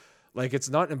legendary. Like, it's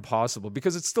not impossible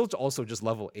because it's still also just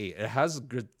level 8.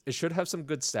 It should have some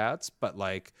good stats, but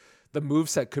like the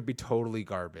moveset could be totally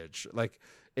garbage. Like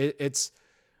it's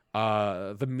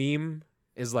the meme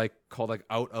is like called like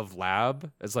out of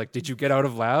lab. It's like, did you get out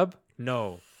of lab?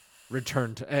 No.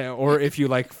 Return to, or if you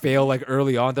like fail like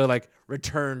early on, they're like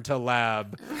return to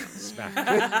lab. Smack.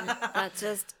 That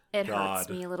just hurts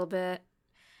me a little bit.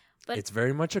 But it's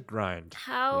very much a grind.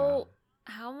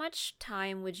 How much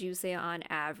time would you say on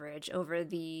average over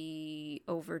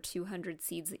 200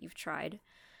 seeds that you've tried?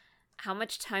 How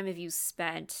much time have you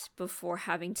spent before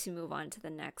having to move on to the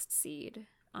next seed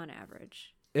on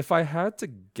average? If I had to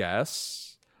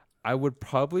guess, I would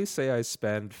probably say I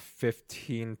spend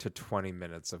 15 to 20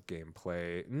 minutes of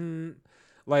gameplay.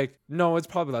 No, it's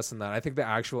probably less than that. I think the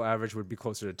actual average would be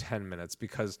closer to 10 minutes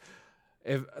because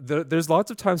there's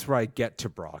lots of times where I get to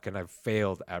Brock and I've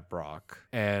failed at Brock,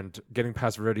 and getting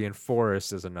past Viridian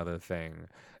Forest is another thing.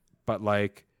 But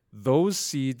like those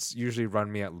seeds usually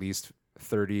run me at least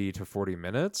 30 to 40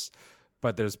 minutes,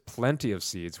 but there's plenty of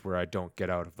seeds where I don't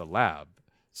get out of the lab.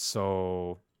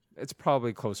 So it's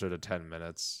probably closer to 10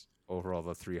 minutes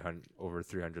overall, over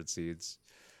 300 seeds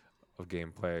of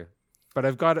gameplay. But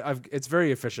it's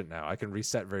very efficient now. I can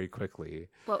reset very quickly.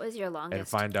 What was your longest? And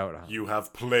find out. You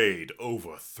have played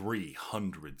over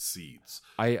 300 seeds.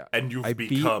 And you've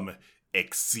become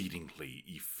exceedingly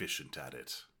efficient at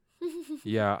it.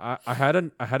 Yeah, I had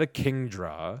a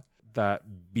Kingdra that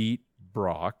beat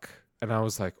Brock, and I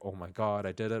was like, oh my God,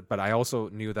 I did it. But I also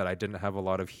knew that I didn't have a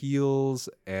lot of heals,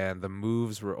 and the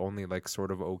moves were only like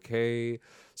sort of okay.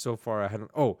 So far,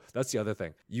 that's the other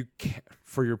thing. You can,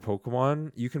 for your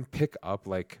Pokemon, you can pick up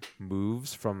like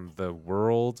moves from the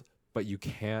world, but you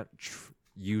can't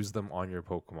use them on your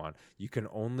Pokemon. You can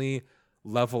only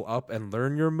level up and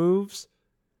learn your moves,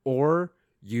 or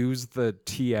use the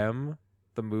TM,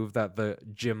 the move that the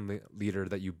gym leader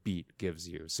that you beat gives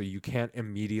you. So you can't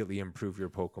immediately improve your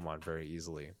Pokemon very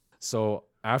easily. So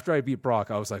after I beat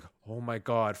Brock, I was like, oh my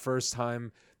God, first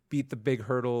time beat the big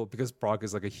hurdle because Brock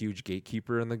is like a huge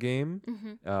gatekeeper in the game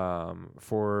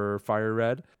for Fire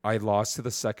Red. I lost to the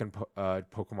second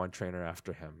Pokemon trainer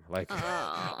after him. Like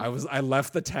I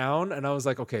left the town and I was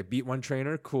like, okay, beat one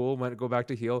trainer, cool. Went go back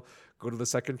to heal, go to the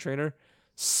second trainer,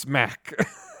 smack.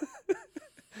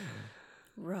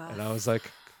 Rough. And I was like,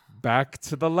 back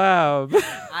to the lab.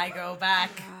 I go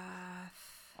back.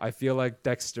 I feel like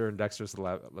Dexter and Dexter's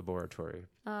laboratory.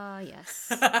 Yes.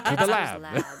 To the lab.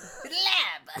 Lab.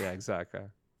 Yeah, exactly.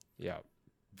 Yeah.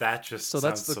 That just So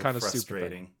sounds that's the kind of stupid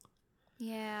frustrating. thing.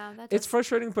 Yeah, that It's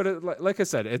frustrating, but like I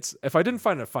said, it's if I didn't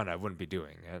find it fun, I wouldn't be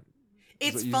doing it.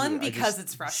 It's So fun I because just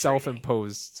it's frustrating.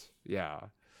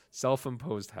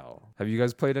 Self-imposed hell. Have you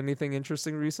guys played anything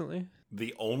interesting recently?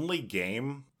 The only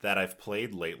game that I've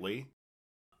played lately,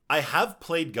 I have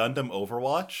played Gundam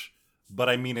Overwatch, but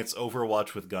I mean it's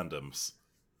Overwatch with Gundams.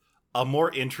 A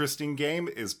more interesting game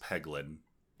is Peglin,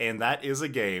 and that is a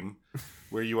game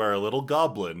where you are a little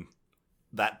goblin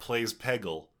that plays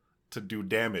Peggle to do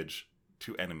damage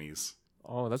to enemies.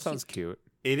 Oh, that sounds cute.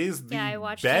 It is the I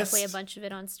watched best. you play a bunch of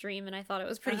it on stream, and I thought it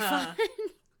was pretty Uh-huh. fun.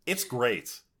 It's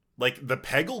great. Like, the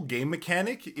Peggle game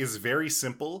mechanic is very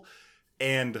simple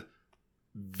and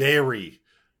very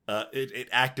it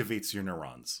activates your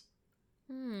neurons.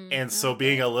 And so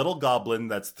being a little goblin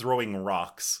that's throwing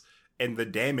rocks and the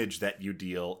damage that you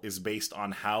deal is based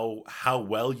on how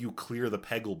well you clear the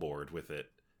Peggle board with it.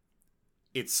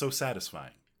 It's so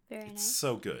satisfying. Very It's nice.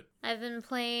 so good. I've been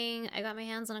playing. I got my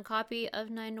hands on a copy of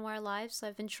Nine Noir Live, so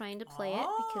I've been trying to play it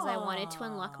because I wanted to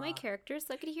unlock my characters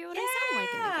so I could hear what I sound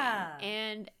like in the game.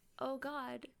 And oh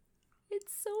god,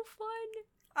 it's so fun.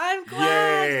 I'm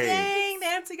glad. Yay. Dang,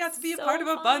 Nancy got to be a So part of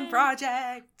a fun fun.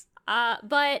 project.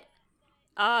 But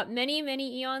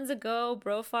many eons ago,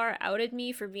 Brofar outed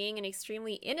me for being an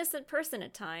extremely innocent person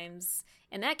at times,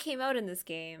 and that came out in this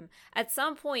game. At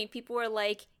some point, people were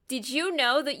like, did you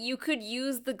know that you could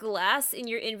use the glass in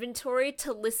your inventory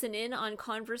to listen in on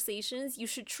conversations? You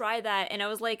should try that. And I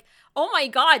was like, oh my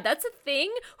god, that's a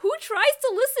thing? Who tries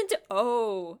to listen to...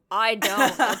 Oh, I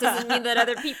don't. That doesn't mean that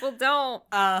other people don't.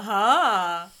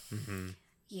 Uh-huh.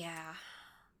 Yeah.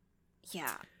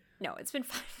 No, it's been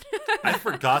fun. I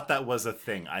forgot that was a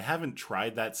thing. I haven't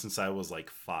tried that since I was like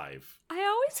 5. I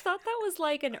always thought that was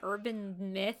like an urban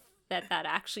myth that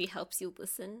actually helps you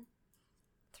listen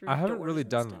through I haven't doors really and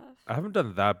done. stuff. I haven't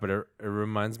done that, but it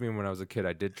reminds me when I was a kid,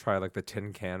 I did try like the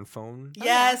tin can phone.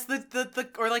 Yes, the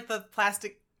or like the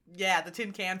plastic, the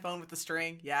tin can phone with the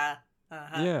string. Yeah.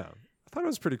 Uh-huh. Yeah, I thought it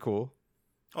was pretty cool.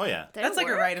 Oh yeah. Did That's it like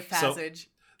a work? rite of passage.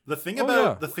 The thing Oh,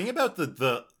 about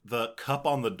yeah. the cup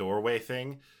on the doorway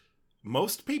thing,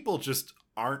 most people just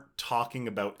aren't talking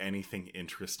about anything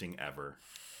interesting ever.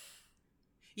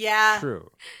 Yeah.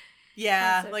 True.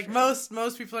 Yeah, That's so like true.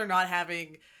 most people are not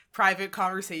having private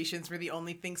conversations where the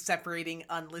only thing separating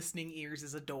unlistening ears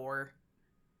is a door.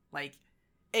 Like,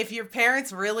 if your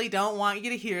parents really don't want you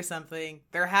to hear something,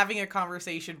 they're having a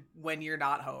conversation when you're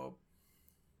not home.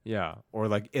 Yeah, or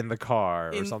like in the car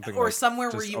or In- something, or like, somewhere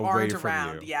where just you away aren't from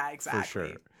around. you, Yeah, exactly. for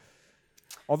sure.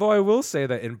 Although I will say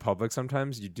that in public,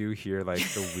 sometimes you do hear like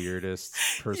the weirdest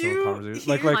personal You conversations,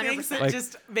 hear like things that like-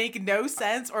 just make no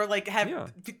sense or like have Yeah.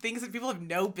 things that people have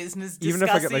no business even if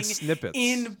I discussing get like snippets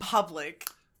in public.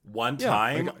 One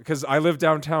time, because I live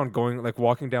downtown, going like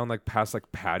walking down like past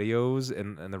like patios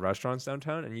in the restaurants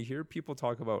downtown, and you hear people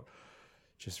talk about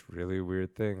just really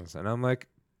weird things, and I'm like,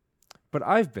 but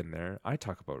I've been there. I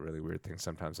talk about really weird things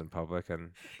sometimes in public,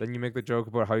 and then you make the joke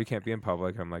about how you can't be in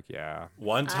public. I'm like, yeah,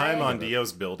 one time on get it.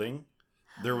 Dio's building,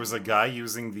 there was a guy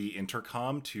using the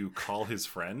intercom to call his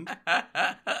friend.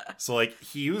 So like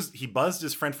he buzzed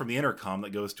his friend from the intercom that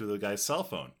goes to the guy's cell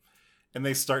phone, and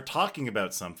they start talking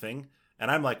about something. And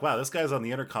I'm like, wow, this guy's on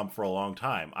the intercom for a long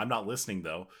time. I'm not listening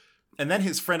though. And then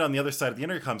his friend on the other side of the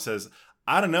intercom says,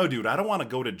 I don't know, dude. I don't want to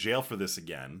go to jail for this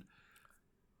again.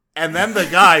 And then the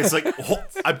guy's like, oh,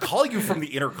 I'm calling you from the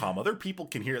intercom. Other people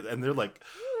can hear it. And they're like,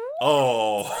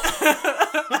 oh.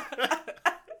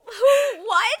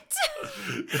 What?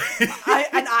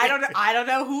 I don't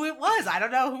know who it was. I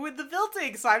don't know who in the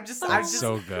building. So I'm just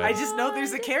so good. I just know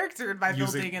there's a character in my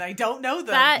Using- building and I don't know them.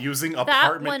 That- Using That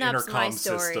apartment one-ups my intercom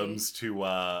story. systems to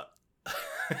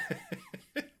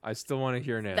I still want to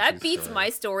hear Nancy's That beats story. my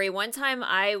story. One time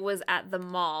I was at the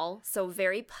mall, so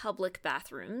very public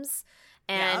bathrooms,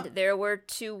 and Yeah. there were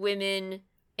two women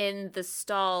in the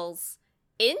stalls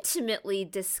intimately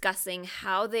discussing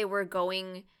how they were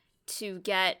going to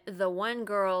get the one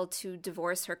girl to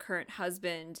divorce her current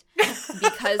husband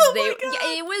because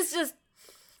it was just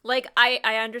like I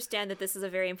understand that this is a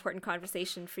very important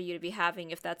conversation for you to be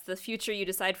having if that's the future you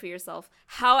decide for yourself.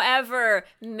 However,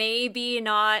 maybe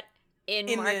not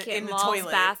in Market in the Mall's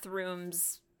toilet.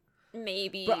 bathrooms,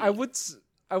 maybe. But I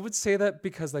would say that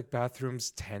because like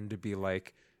bathrooms tend to be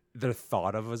like they're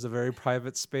thought of as a very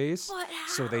private space. But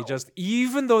So they how? just,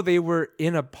 even though they were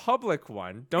in a public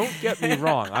one, don't get me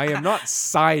wrong, I am not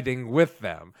siding with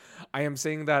them. I am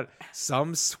saying that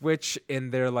some switch in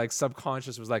their like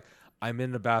subconscious was like, I'm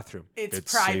in the bathroom. It's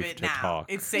safe private to now. talk.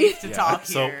 It's safe to talk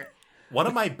So here. one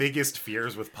of my biggest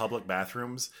fears with public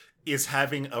bathrooms is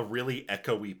having a really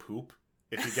echoey poop,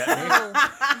 if you get me.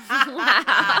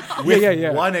 Wow. With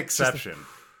yeah. one exception.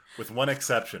 With one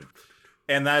exception.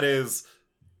 And that is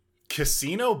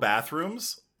casino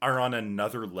bathrooms are on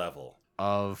another level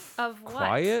Of Of what?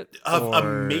 quiet? of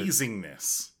or-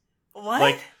 amazingness. What?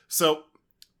 Like, so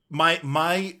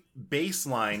my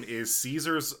baseline is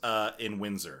Caesars in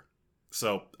Windsor.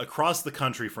 So across the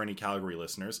country for any Calgary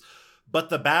listeners. But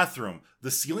the bathroom,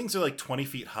 the ceilings are like 20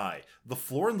 feet high. The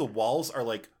floor and the walls are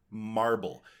like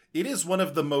marble. It is one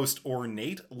of the most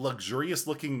ornate, luxurious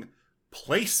looking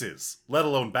places, let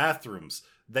alone bathrooms,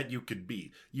 that you could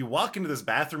be. You walk into this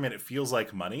bathroom and it feels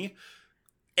like money.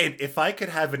 And if I could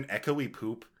have an echoey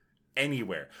poop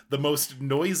anywhere, the most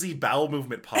noisy bowel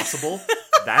movement possible,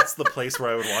 that's the place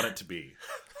where I would want it to be.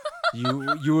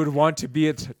 You would want to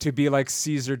be like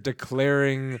Caesar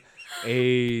declaring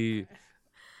a,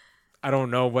 I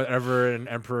don't know, whatever an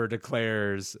emperor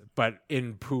declares, but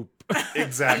in poop.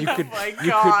 Exactly. You could, my you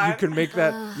God. could make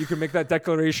that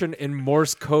declaration in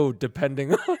Morse code,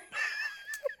 depending on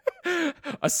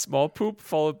a small poop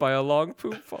followed by a long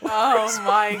poop. Oh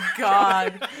my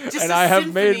God! Just And a I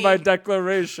have made my symphony.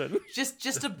 declaration.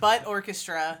 just a butt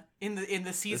orchestra in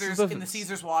the Caesars the- in the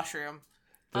Caesars washroom.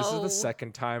 This is Oh. the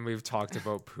second time we've talked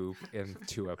about poop in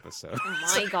 2 episodes. Oh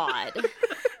my god.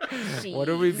 What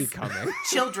are we Jeez. becoming?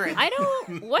 Children. I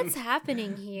don't. What's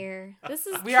happening here? This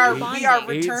is We are true we are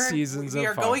bonding. 8 returned. seasons We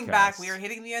of are going back. podcasts. We are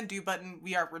hitting the undo button.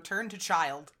 We are returned to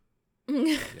child.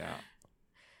 Yeah.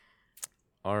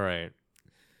 All right.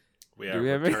 We Do are we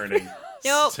have any- returning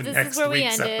Nope, to this is next where we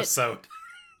week's end it. episode.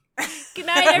 Good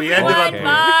night, We ended everyone. on-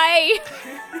 Bye.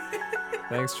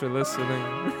 Thanks for listening.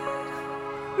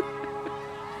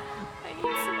 I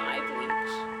need some eye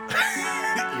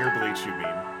bleach. Ear bleach, you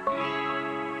mean.